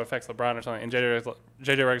whatever how it affects LeBron or something. And JJ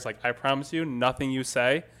Redick's like, I promise you, nothing you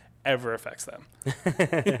say ever affects them.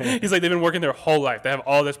 He's like, they've been working their whole life. They have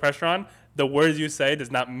all this pressure on. The words you say does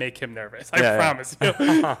not make him nervous. I promise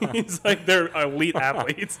you. He's like, they're elite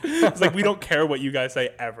athletes. It's like, we don't care what you guys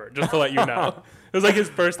say ever, just to let you know. It was like his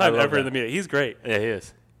first time ever in the media. He's great. Yeah, he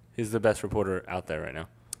is. He's the best reporter out there right now.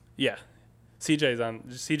 Yeah.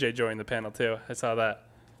 CJ joined the panel too. I saw that.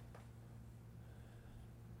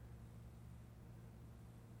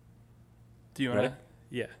 Do you want to?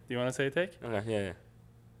 Yeah. Do you want to say a take? Okay. Yeah.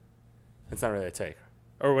 It's not really a take.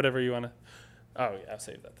 Or whatever you want to. Oh yeah, I'll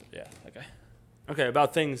save that. Yeah. Okay. Okay.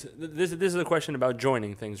 About things. This is a question about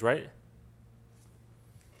joining things, right?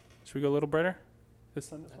 Should we go a little brighter? I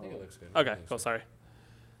think it looks good. Okay. Cool. Sorry.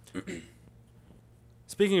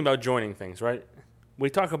 Speaking about joining things, right? We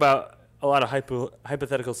talk about a lot of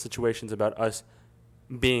hypothetical situations about us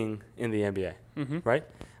being in the NBA, right?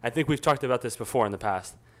 I think we've talked about this before in the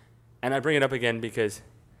past. And I bring it up again because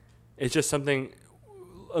it's just something,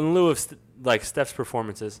 in lieu of Steph's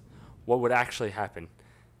performances, what would actually happen,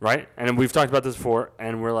 right? And we've talked about this before,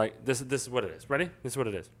 and we're like, this is what it is. Ready? This is what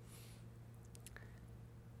it is.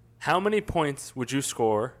 How many points would you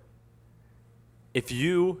score if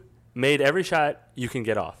you made every shot you can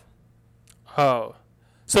get off? Oh.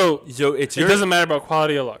 So it doesn't matter about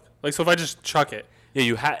quality or luck. Like, so if I just chuck it.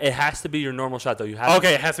 Yeah, it has to be your normal shot though. It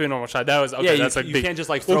has to be a normal shot. That was okay. Yeah, that's like you can't just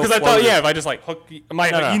like throw. Because I thought, if I just like hook my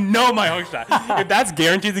hook shot. If that's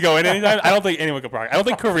guaranteed to go in anytime, I don't think anyone could block. I don't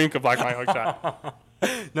think Kareem could block my hook shot.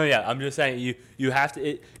 No, yeah, I'm just saying you have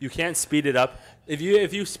to. You can't speed it up. If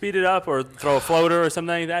you speed it up or throw a floater or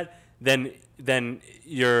something like that, then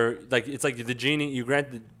you're like it's like the genie. You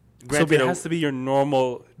grant the. So it has to be your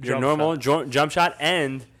normal jump shot,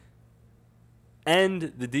 and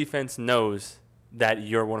the defense knows that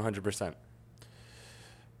you're 100%.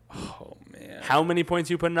 Oh, man. How many points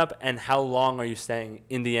are you putting up, and how long are you staying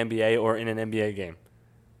in the NBA or in an NBA game?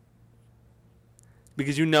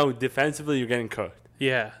 Because defensively you're getting cooked.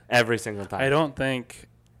 Yeah. Every single time. I don't think...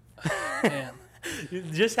 Man.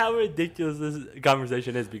 Just how ridiculous this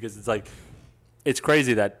conversation is, because it's like, it's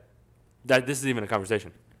crazy that this is even a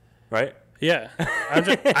conversation, right? Yeah.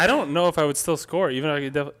 I don't know if I would still score, even if I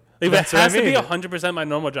could definitely... If it has to be 100% my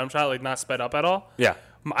normal jump shot, like not sped up at all. Yeah.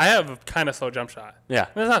 I have a kind of slow jump shot. Yeah.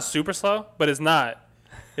 I mean, it's not super slow, but it's not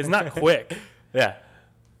quick. Yeah.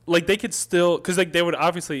 Like they could still, because like they would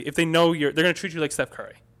obviously, if they know they're going to treat you like Steph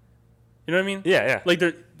Curry. You know what I mean? Yeah, yeah. Like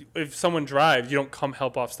if someone drives, you don't come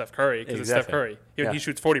help off Steph Curry because it's Steph Curry. He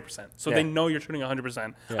shoots 40%. So they know you're shooting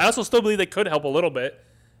 100%. Yeah. I also still believe they could help a little bit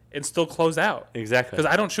and still close out. Exactly. Because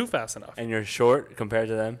I don't shoot fast enough. And you're short compared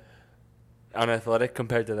to them. Unathletic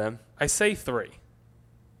compared to them. I say 3.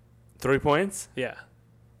 3 points? Yeah.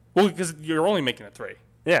 Well, because you're only making it 3.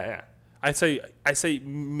 Yeah, yeah. I say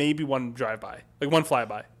maybe one drive-by. Like one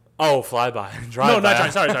flyby. Oh, flyby. No, not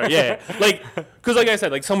drive. Sorry. Yeah. Like, because like I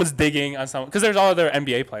said, like someone's digging on someone. Because there's all other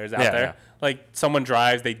NBA players out there. Yeah. Like someone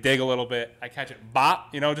drives, they dig a little bit. I catch it,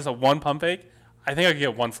 bop, just a one pump fake. I think I could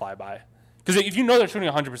get one flyby. Because if you know they're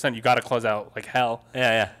shooting 100%, you got to close out like hell.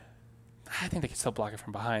 Yeah, yeah. I think they can still block it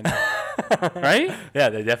from behind. Right? Yeah,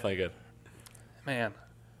 they definitely could. Man.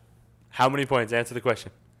 How many points? Answer the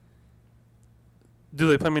question. Do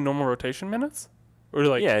they play me normal rotation minutes? Or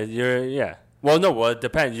like Yeah. Well, it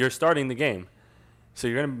depends. You're starting the game. So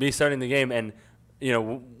you're going to be starting the game, and,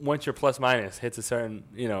 once your plus minus hits a certain,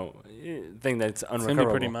 thing that's unrecoverable. It's going to be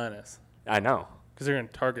pretty minus. I know. Because they're going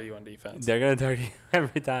to target you on defense. They're going to target you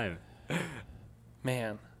every time.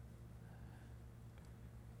 Man.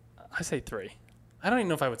 I say 3. I don't even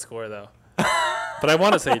know if I would score, though. But I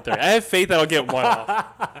want to say 3. I have faith that I'll get one off.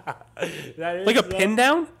 Like a pin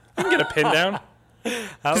down? I can get a pin down.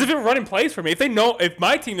 Because if you're running plays for me, if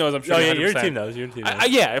my team knows I'm shooting 100%. Your team knows.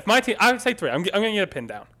 If my team, I would say 3. I'm going to get a pin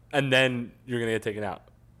down. And then you're going to get taken out.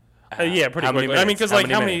 Yeah, pretty quickly. I mean, because how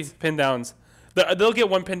many pin downs? They'll get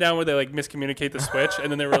one pin down where they like miscommunicate the switch,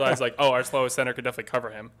 and then they realize like, oh, our slowest center could definitely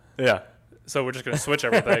cover him. Yeah. So we're just going to switch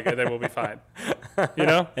everything, and then we'll be fine. You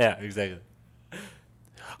know? Yeah, exactly.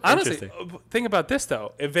 Honestly, think about this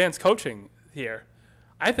though. Advanced coaching here.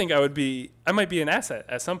 I think I might be an asset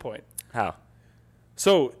at some point. How?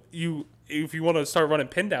 So if you want to start running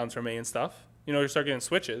pin downs for me and stuff, you start getting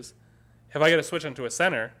switches. If I get a switch onto a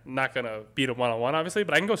center, I'm not going to beat him one-on-one, obviously,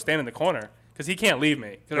 but I can go stand in the corner because he can't leave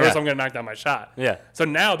me because else I'm going to knock down my shot. Yeah. So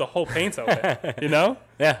now the whole paint's open,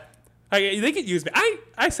 Yeah. They could use me.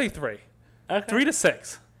 I say 3. Okay. 3 to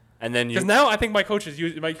 6. And then because now I think my coach is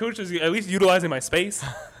at least utilizing my space,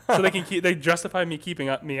 so they justify me keeping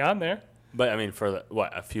me on there. But I mean, for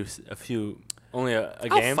a few, only a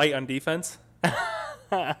game. I'll fight on defense.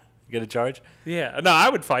 Get a charge? Yeah. No, I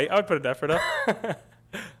would fight. I would put an effort up.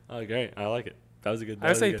 Oh, great. I like it. That was a good. I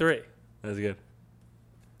would say 3. That was good.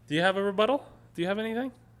 Do you have a rebuttal? Do you have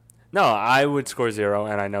anything? No, I would score 0,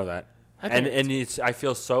 and I know that. I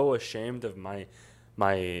feel so ashamed of my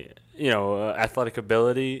athletic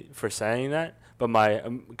ability for saying that, but my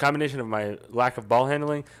combination of my lack of ball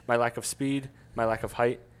handling, my lack of speed, my lack of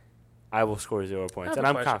height, I will score 0 points. And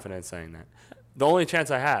I'm confident saying that. The only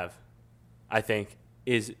chance I have, I think,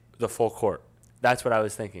 is the full court. That's what I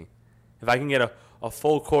was thinking. If I can get a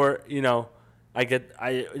full court, you know,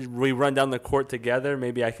 we run down the court together.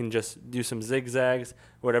 Maybe I can just do some zigzags,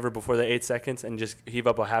 whatever, before the 8 seconds and just heave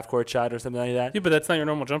up a half-court shot or something like that. Yeah, but that's not your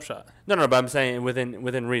normal jump shot. No, but I'm saying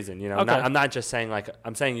within reason. You know, okay. I'm not just saying like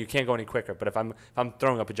I'm saying you can't go any quicker. But if I'm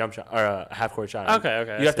throwing up a jump shot or a half-court shot,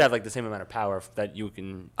 okay, you have to have like the same amount of power that you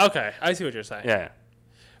can. Okay, I see what you're saying. Yeah.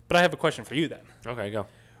 But I have a question for you then. Okay, go.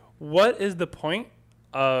 What is the point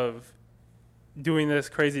of doing this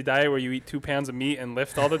crazy diet where you eat 2 pounds of meat and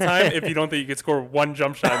lift all the time if you don't think you could score 1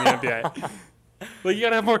 jump shot in the NBA? Like, you got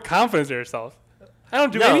to have more confidence in yourself. I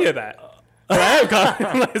don't do any of that. But I have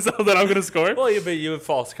confidence in myself that I'm going to score. Well, but you have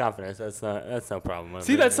false confidence. That's no problem.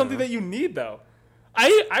 See, that's something that you need, though.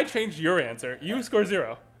 I changed your answer. You score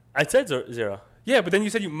 0. I said 0. Yeah, but then you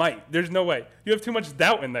said you might. There's no way. You have too much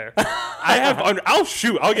doubt in there. I'll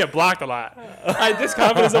shoot. I'll get blocked a lot. This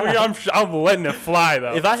confidence over here, I'm letting it fly,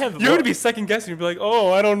 though. If I have, you're going to be second guessing. You'll be like,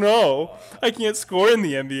 oh, I don't know. I can't score in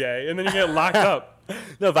the NBA. And then you get locked up.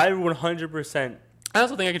 No, if I 100%. I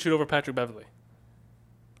also think I can shoot over Patrick Beverley.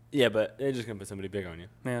 Yeah, but they're just going to put somebody big on you.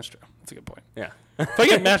 Yeah, that's true. That's a good point. Yeah. If I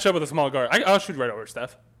get matched up with a small guard, I'll shoot right over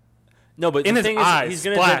Steph. No, but in his eyes, he's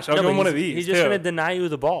splash. I'll give him one of these. He's just going to deny you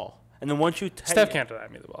the ball. And then once you Steph can't deny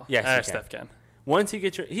me the ball. Yes, Steph can. Once he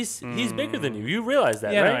gets he's bigger than you. You realize that,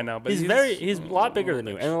 right? Yeah, I know. But he's a lot bigger than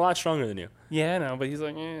you and a lot stronger than you. Yeah, I know. But he's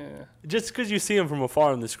like, Just because you see him from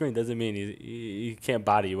afar on the screen doesn't mean he can't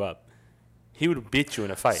body you up. He would beat you in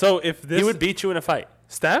a fight. So if he would beat you in a fight.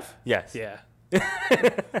 Steph? Yes. Yeah.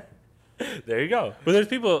 There you go. But there's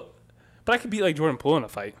people. But I could beat like Jordan Poole in a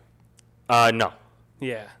fight. No.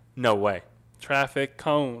 Yeah. No way. Traffic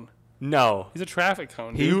cone. No. He's a traffic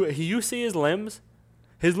cone. Dude. You see his limbs?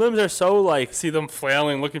 His limbs are so like. See them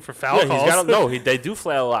flailing, looking for foul calls. They do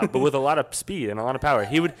flail a lot, but with a lot of speed and a lot of power.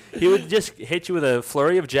 He would just hit you with a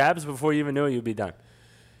flurry of jabs before you even knew it. You'd be done.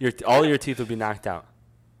 All your teeth would be knocked out.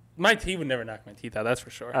 My teeth would never knock my teeth out. That's for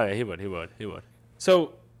sure. Oh yeah, he would.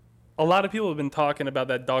 So, a lot of people have been talking about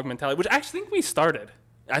that dog mentality, which I actually think we started.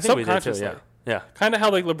 I think we did too. Yeah. Kind of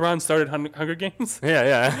how like LeBron started Hunger Games.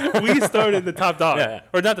 Yeah. We started the top dog. Yeah.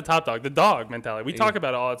 Or not the top dog, the dog mentality. We talk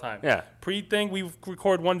about it all the time. Yeah. Pre-thing, we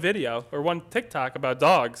record one video or one TikTok about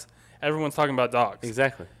dogs. Everyone's talking about dogs.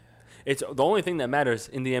 Exactly. It's the only thing that matters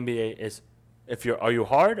in the NBA is are you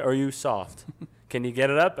hard or are you soft? Can you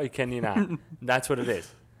get it up or can you not? That's what it is.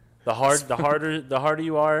 The harder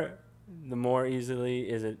you are, the more easily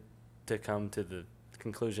is it to come to the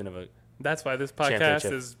conclusion of a. That's why this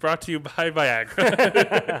podcast is brought to you by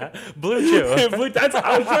Viagra. Blue Chew. I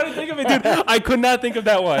was trying to think of it, dude. I could not think of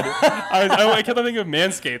that one. I kept on thinking of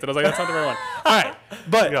Manscaped, and I was like, that's not the right one. All right,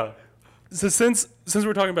 but Go. So since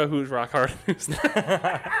we're talking about who's rock hard,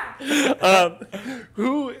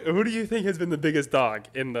 who do you think has been the biggest dog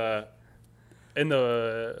in the?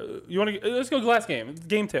 You want to? Let's go glass game.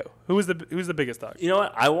 Game 2. Who's the biggest dog? You know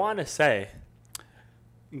what? I want to say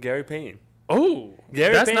Gary Payton. Oh,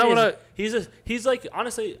 Gary Payton not what he's like,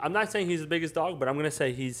 honestly, I'm not saying he's the biggest dog, but I'm gonna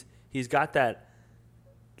say he's got that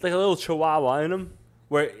like a little chihuahua in him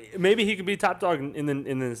where maybe he could be top dog in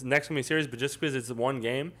the next coming series, but just because it's one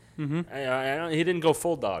game, he didn't go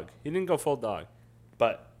full dog.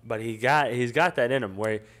 But he's got that in him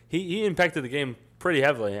where he impacted the game pretty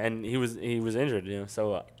heavily, and he was injured,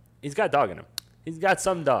 so he's got dog in him. He's got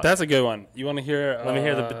some dog. That's a good one. You want to hear? Let me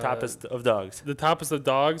hear the toppest of dogs. The toppest of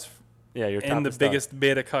dogs. Yeah, your and the biggest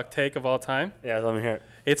beta cuck take of all time. Yeah, let me hear it.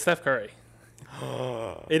 It's Steph Curry.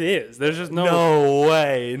 It is. There's just no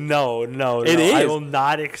way. No. It is. I will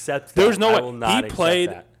not accept that. There's no way. He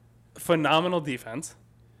played phenomenal defense.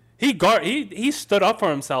 He stood up for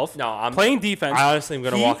himself. No, I'm playing defense. I honestly am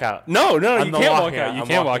gonna walk out. No, you can't walk out. You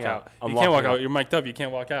can't walk out. You can't walk out. You're mic'd up. You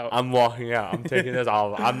can't walk out. I'm walking out. I'm taking this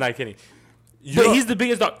off. I'm not kidding. But he's the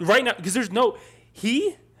biggest dog right now because there's no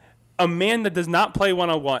a man that does not play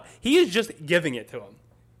one-on-one. He is just giving it to him.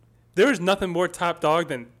 There is nothing more top dog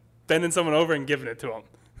than bending someone over and giving it to him.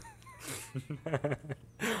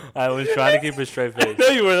 I was trying to keep a straight face. I know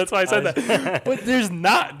you were. That's why I said that. But there's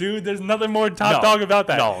not, dude. There's nothing more top dog about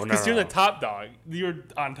that. No. Because you're the top dog. You're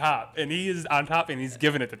on top. And he is on top, and he's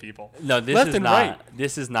giving it to people. No, this Left is and not. right.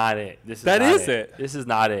 This is not it. This is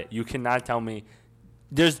not it. You cannot tell me.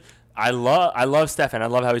 I love Steph, and I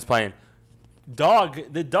love how he's playing.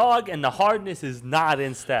 The dog and the hardness is not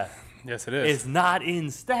in Steph. Yes, it is. It's not in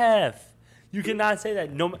Steph. You cannot say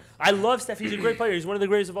that. No, I love Steph. He's a great player. He's one of the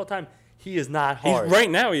greatest of all time. He is not hard. Right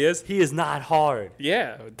now, he is. He is not hard.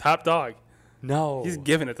 Yeah, top dog. No. He's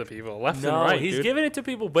giving it to people left and right, he's dude. giving it to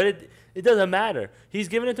people, but it doesn't matter. He's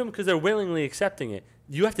giving it to them because they're willingly accepting it.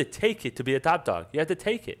 You have to take it to be a top dog. You have to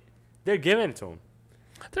take it. They're giving it to him.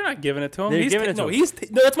 They're not giving it to him. They're giving it to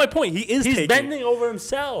him. No, that's my point. He's bending over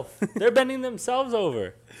himself. They're bending themselves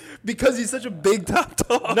over. Because he's such a big top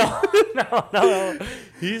dog. No.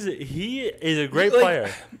 He is a great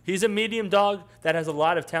player. He's a medium dog that has a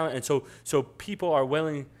lot of talent, and so people are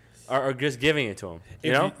willing, are just giving it to him.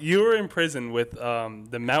 If you were in prison with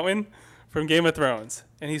the Mountain from Game of Thrones,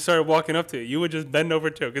 and he started walking up to you, you would just bend over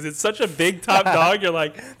too, because it's such a big top dog. You're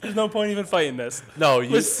like, there's no point even fighting this. No,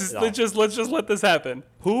 let's just let this happen.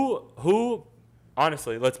 Who?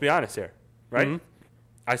 Honestly, let's be honest here, right? Mm-hmm.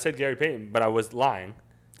 I said Gary Payton, but I was lying.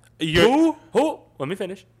 Who? Let me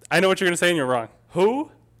finish. I know what you're gonna say, and you're wrong.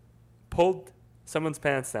 Who pulled someone's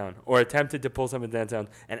pants down or attempted to pull someone's pants down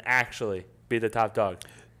and actually be the top dog?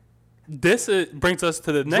 This brings us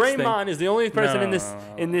to the next thing. Draymond is the only person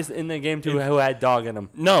in the game who had dog in him.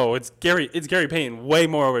 No, it's Gary Payton way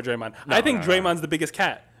more over Draymond. I think Draymond's the biggest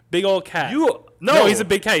cat. Big old cat. No, he's a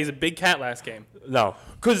big cat. He's a big cat last game. No.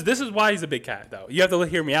 Because this is why he's a big cat, though. You have to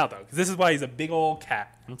hear me out, though. Because this is why he's a big old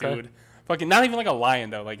cat, dude. Fucking not even like a lion,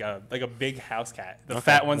 though. Like a big house cat. The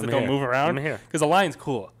fat ones that don't move around. Because a lion's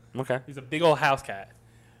cool. Okay. He's a big old house cat.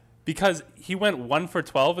 Because he went 1 for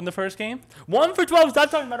 12 in the first game. 1 for 12.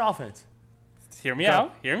 Stop talking about offense. Hear me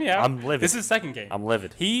out. I'm livid. This is second game. I'm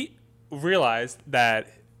livid. He realized that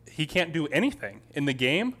he can't do anything in the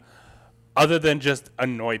game other than just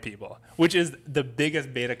annoy people, which is the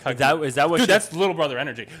biggest beta cut. Is that what? Dude, that's little brother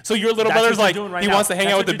energy. So your little brother's like, he wants to hang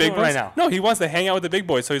out with the big boys. Right now. No, he wants to hang out with the big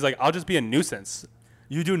boys. So he's like, I'll just be a nuisance.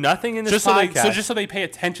 You do nothing in this podcast. Just so they pay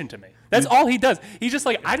attention to me. That's all he does. He's just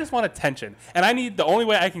like, I just want attention, and the only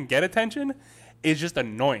way I can get attention is just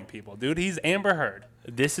annoying people, dude. He's Amber Heard.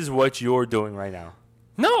 This is what you're doing right now.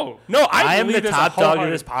 No, I am the top dog of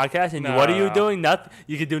this podcast, and what are you doing? Nothing.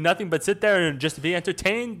 You can do nothing but sit there and just be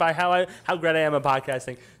entertained by how great I am at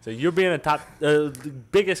podcasting. So you're being the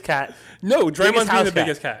biggest cat. No, Draymond's being the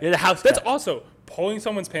biggest cat. You're the house That's cat. Also pulling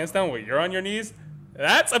someone's pants down while you're on your knees.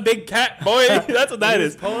 That's a big cat, boy. That's what that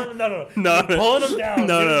is. Pulling him down.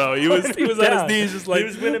 No. He was on his knees, just like,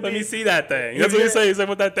 let me see that thing. That's what he said. He said,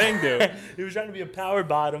 what that thing do? He was trying to be a power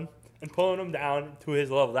bottom and pulling him down to his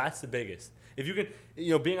level. That's the biggest. If you can,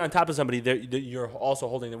 being on top of somebody, you're also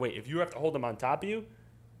holding the weight. If you have to hold them on top of you,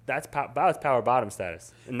 that's power bottom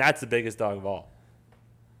status, and that's the biggest dog of all.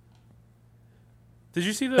 Did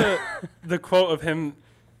you see the quote of him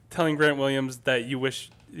telling Grant Williams that you wish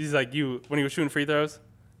he's like you when he was shooting free throws?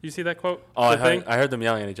 You see that quote? Oh, I heard them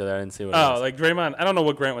yelling at each other. I didn't see what. Oh, like Draymond. I don't know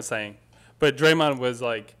what Grant was saying, but Draymond was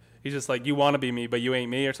like, he's just like, you want to be me, but you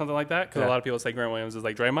ain't me, or something like that. Because a lot of people say Grant Williams is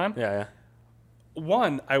like Draymond. Yeah.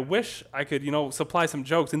 One, I wish I could, supply some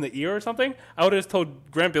jokes in the ear or something. I would have just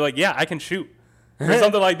told Grant, be like, yeah, I can shoot. Or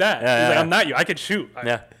something like that. He's like, I'm not you. I could shoot.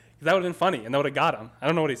 That would have been funny, and that would have got him. I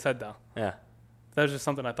don't know what he said, though. Yeah. That was just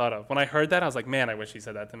something I thought of. When I heard that, I was like, man, I wish he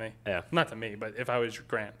said that to me. Yeah. Not to me, but if I was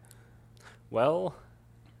Grant. Well.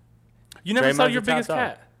 You never saw your biggest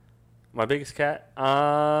cat. My biggest cat?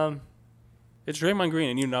 It's Draymond Green,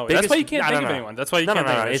 and you know it. That's why you can't think of anyone. That's why you can't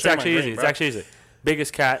think of it. It's actually easy. It's actually easy.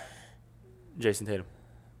 Biggest cat, Jason Tatum.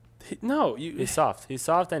 He's soft. He's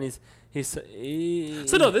soft, and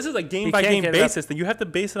so no, this is a game by game basis. That you have to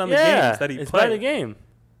base it on the games that he plays. It's by the game.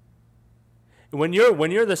 When you're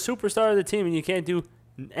the superstar of the team and you can't do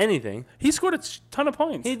anything, he scored a ton of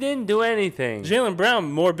points. He didn't do anything. Jaylen Brown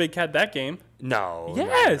more big cat that game. No.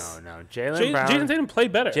 Yes. No. Jaylen Brown. Jason Tatum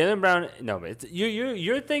played better. Jaylen Brown. No, but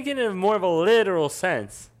you're thinking in more of a literal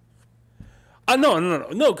sense. No,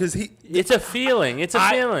 because it's a feeling. It's a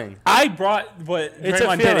feeling. I brought what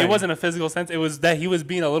Draymond did. It wasn't a physical sense. It was that he was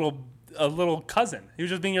being a little cousin. He was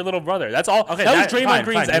just being your little brother. That's all. Okay, that was Draymond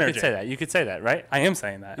Green's energy. You could say that, right? I am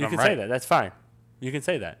saying that. You can say that. That's fine. You can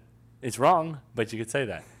say that. It's wrong, but you could say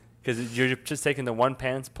that because you're just taking the one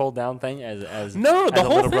pants pulled down thing as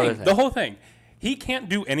the whole thing. He can't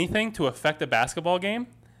do anything to affect a basketball game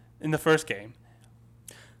in the first game.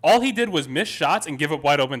 All he did was miss shots and give up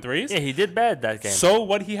wide open threes. Yeah, he did bad that game. So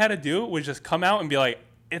what he had to do was just come out and be like,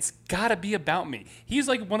 it's got to be about me. He's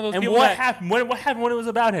like one of those people. And what happened? What happened when it was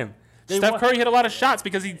about him? Steph Curry hit a lot of shots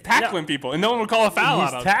because he's tackling people, and no one would call a foul on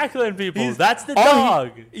him. He's tackling people. That's the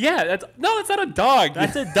dog. That's not a dog.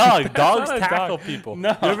 That's a dog. Dogs tackle people.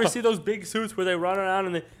 No. You ever see those big suits where they run around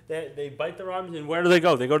and they bite their arms, and where do they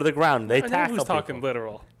go? They go to the ground. They tackle people. Talking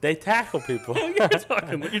literal. They tackle people.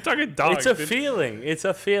 You're talking dog. It's a feeling. It's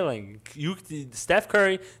a feeling. Steph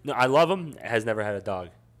Curry, no, I love him, has never had a dog.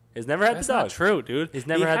 He's never had the dog. That's not true, dude. He's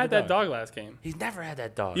never had that dog last game. He's never had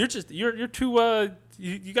that dog. You're too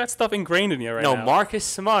you got stuff ingrained in you right now. No, Marcus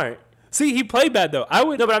Smart. See, he played bad though.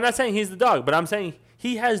 No, but I'm not saying he's the dog, but I'm saying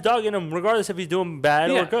he has dog in him regardless if he's doing bad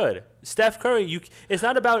or good. Steph Curry, it's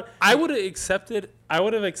not about. I would have accepted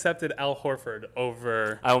Al Horford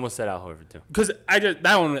over. I almost said Al Horford too. Because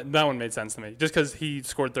that one made sense to me. Just because he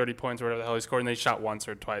scored 30 points or whatever the hell he scored, and they shot once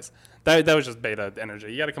or twice. That was just beta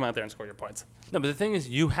energy. You got to come out there and score your points. No, but the thing is,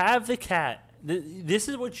 you have the cat. This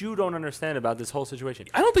is what you don't understand about this whole situation.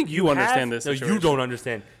 I don't think you understand this situation. No, you don't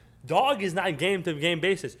understand. Dog is not game-to-game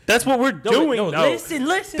basis. That's what we're doing. No. Listen to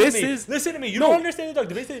me. Listen to me. You don't understand the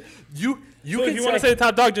dog. You so if you want to say the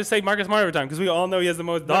top dog, just say Marcus Smart every time because we all know he has the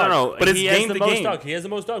most dog. No. But it's game to game. Dog. He has the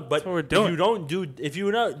most dog. But that's what we're doing. If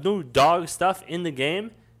you don't do dog stuff in the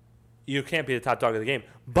game, you can't be the top dog of the game.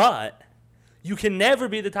 But you can never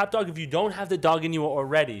be the top dog if you don't have the dog in you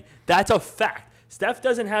already. That's a fact. Steph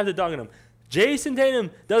doesn't have the dog in him. Jason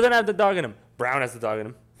Tatum doesn't have the dog in him. Brown has the dog in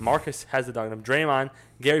him. Marcus has the dog in him. Draymond,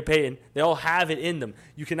 Gary Payton, they all have it in them.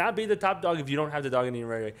 You cannot be the top dog if you don't have the dog in you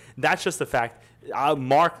already. That's just a fact.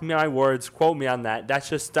 Mark my words. Quote me on that. That's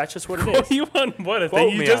just what it is. Quote you on what? A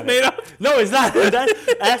thing you just made up? No, it's not.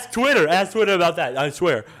 Ask Twitter. Ask Twitter about that. I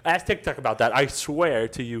swear. Ask TikTok about that. I swear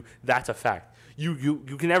to you, that's a fact. You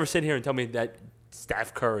can never sit here and tell me that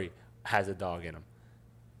Steph Curry has a dog in him.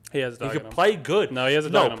 He has a dog in him. He could play good. No, he has a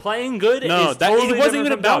dog in him. Playing good is totally it wasn't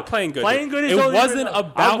even about playing good. Playing good is totally different. It wasn't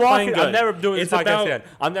about playing good. I'm never doing this podcast again.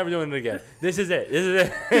 I'm never doing it again. This is it.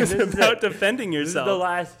 It's about defending yourself. This is the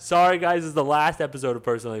last. Sorry, guys. This is the last episode of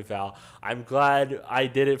Personally Foul. I'm glad I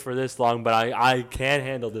did it for this long, but I can't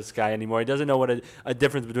handle this guy anymore. He doesn't know what a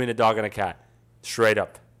difference between a dog and a cat. Straight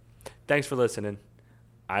up. Thanks for listening.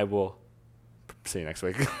 I will see you next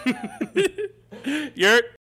week. You're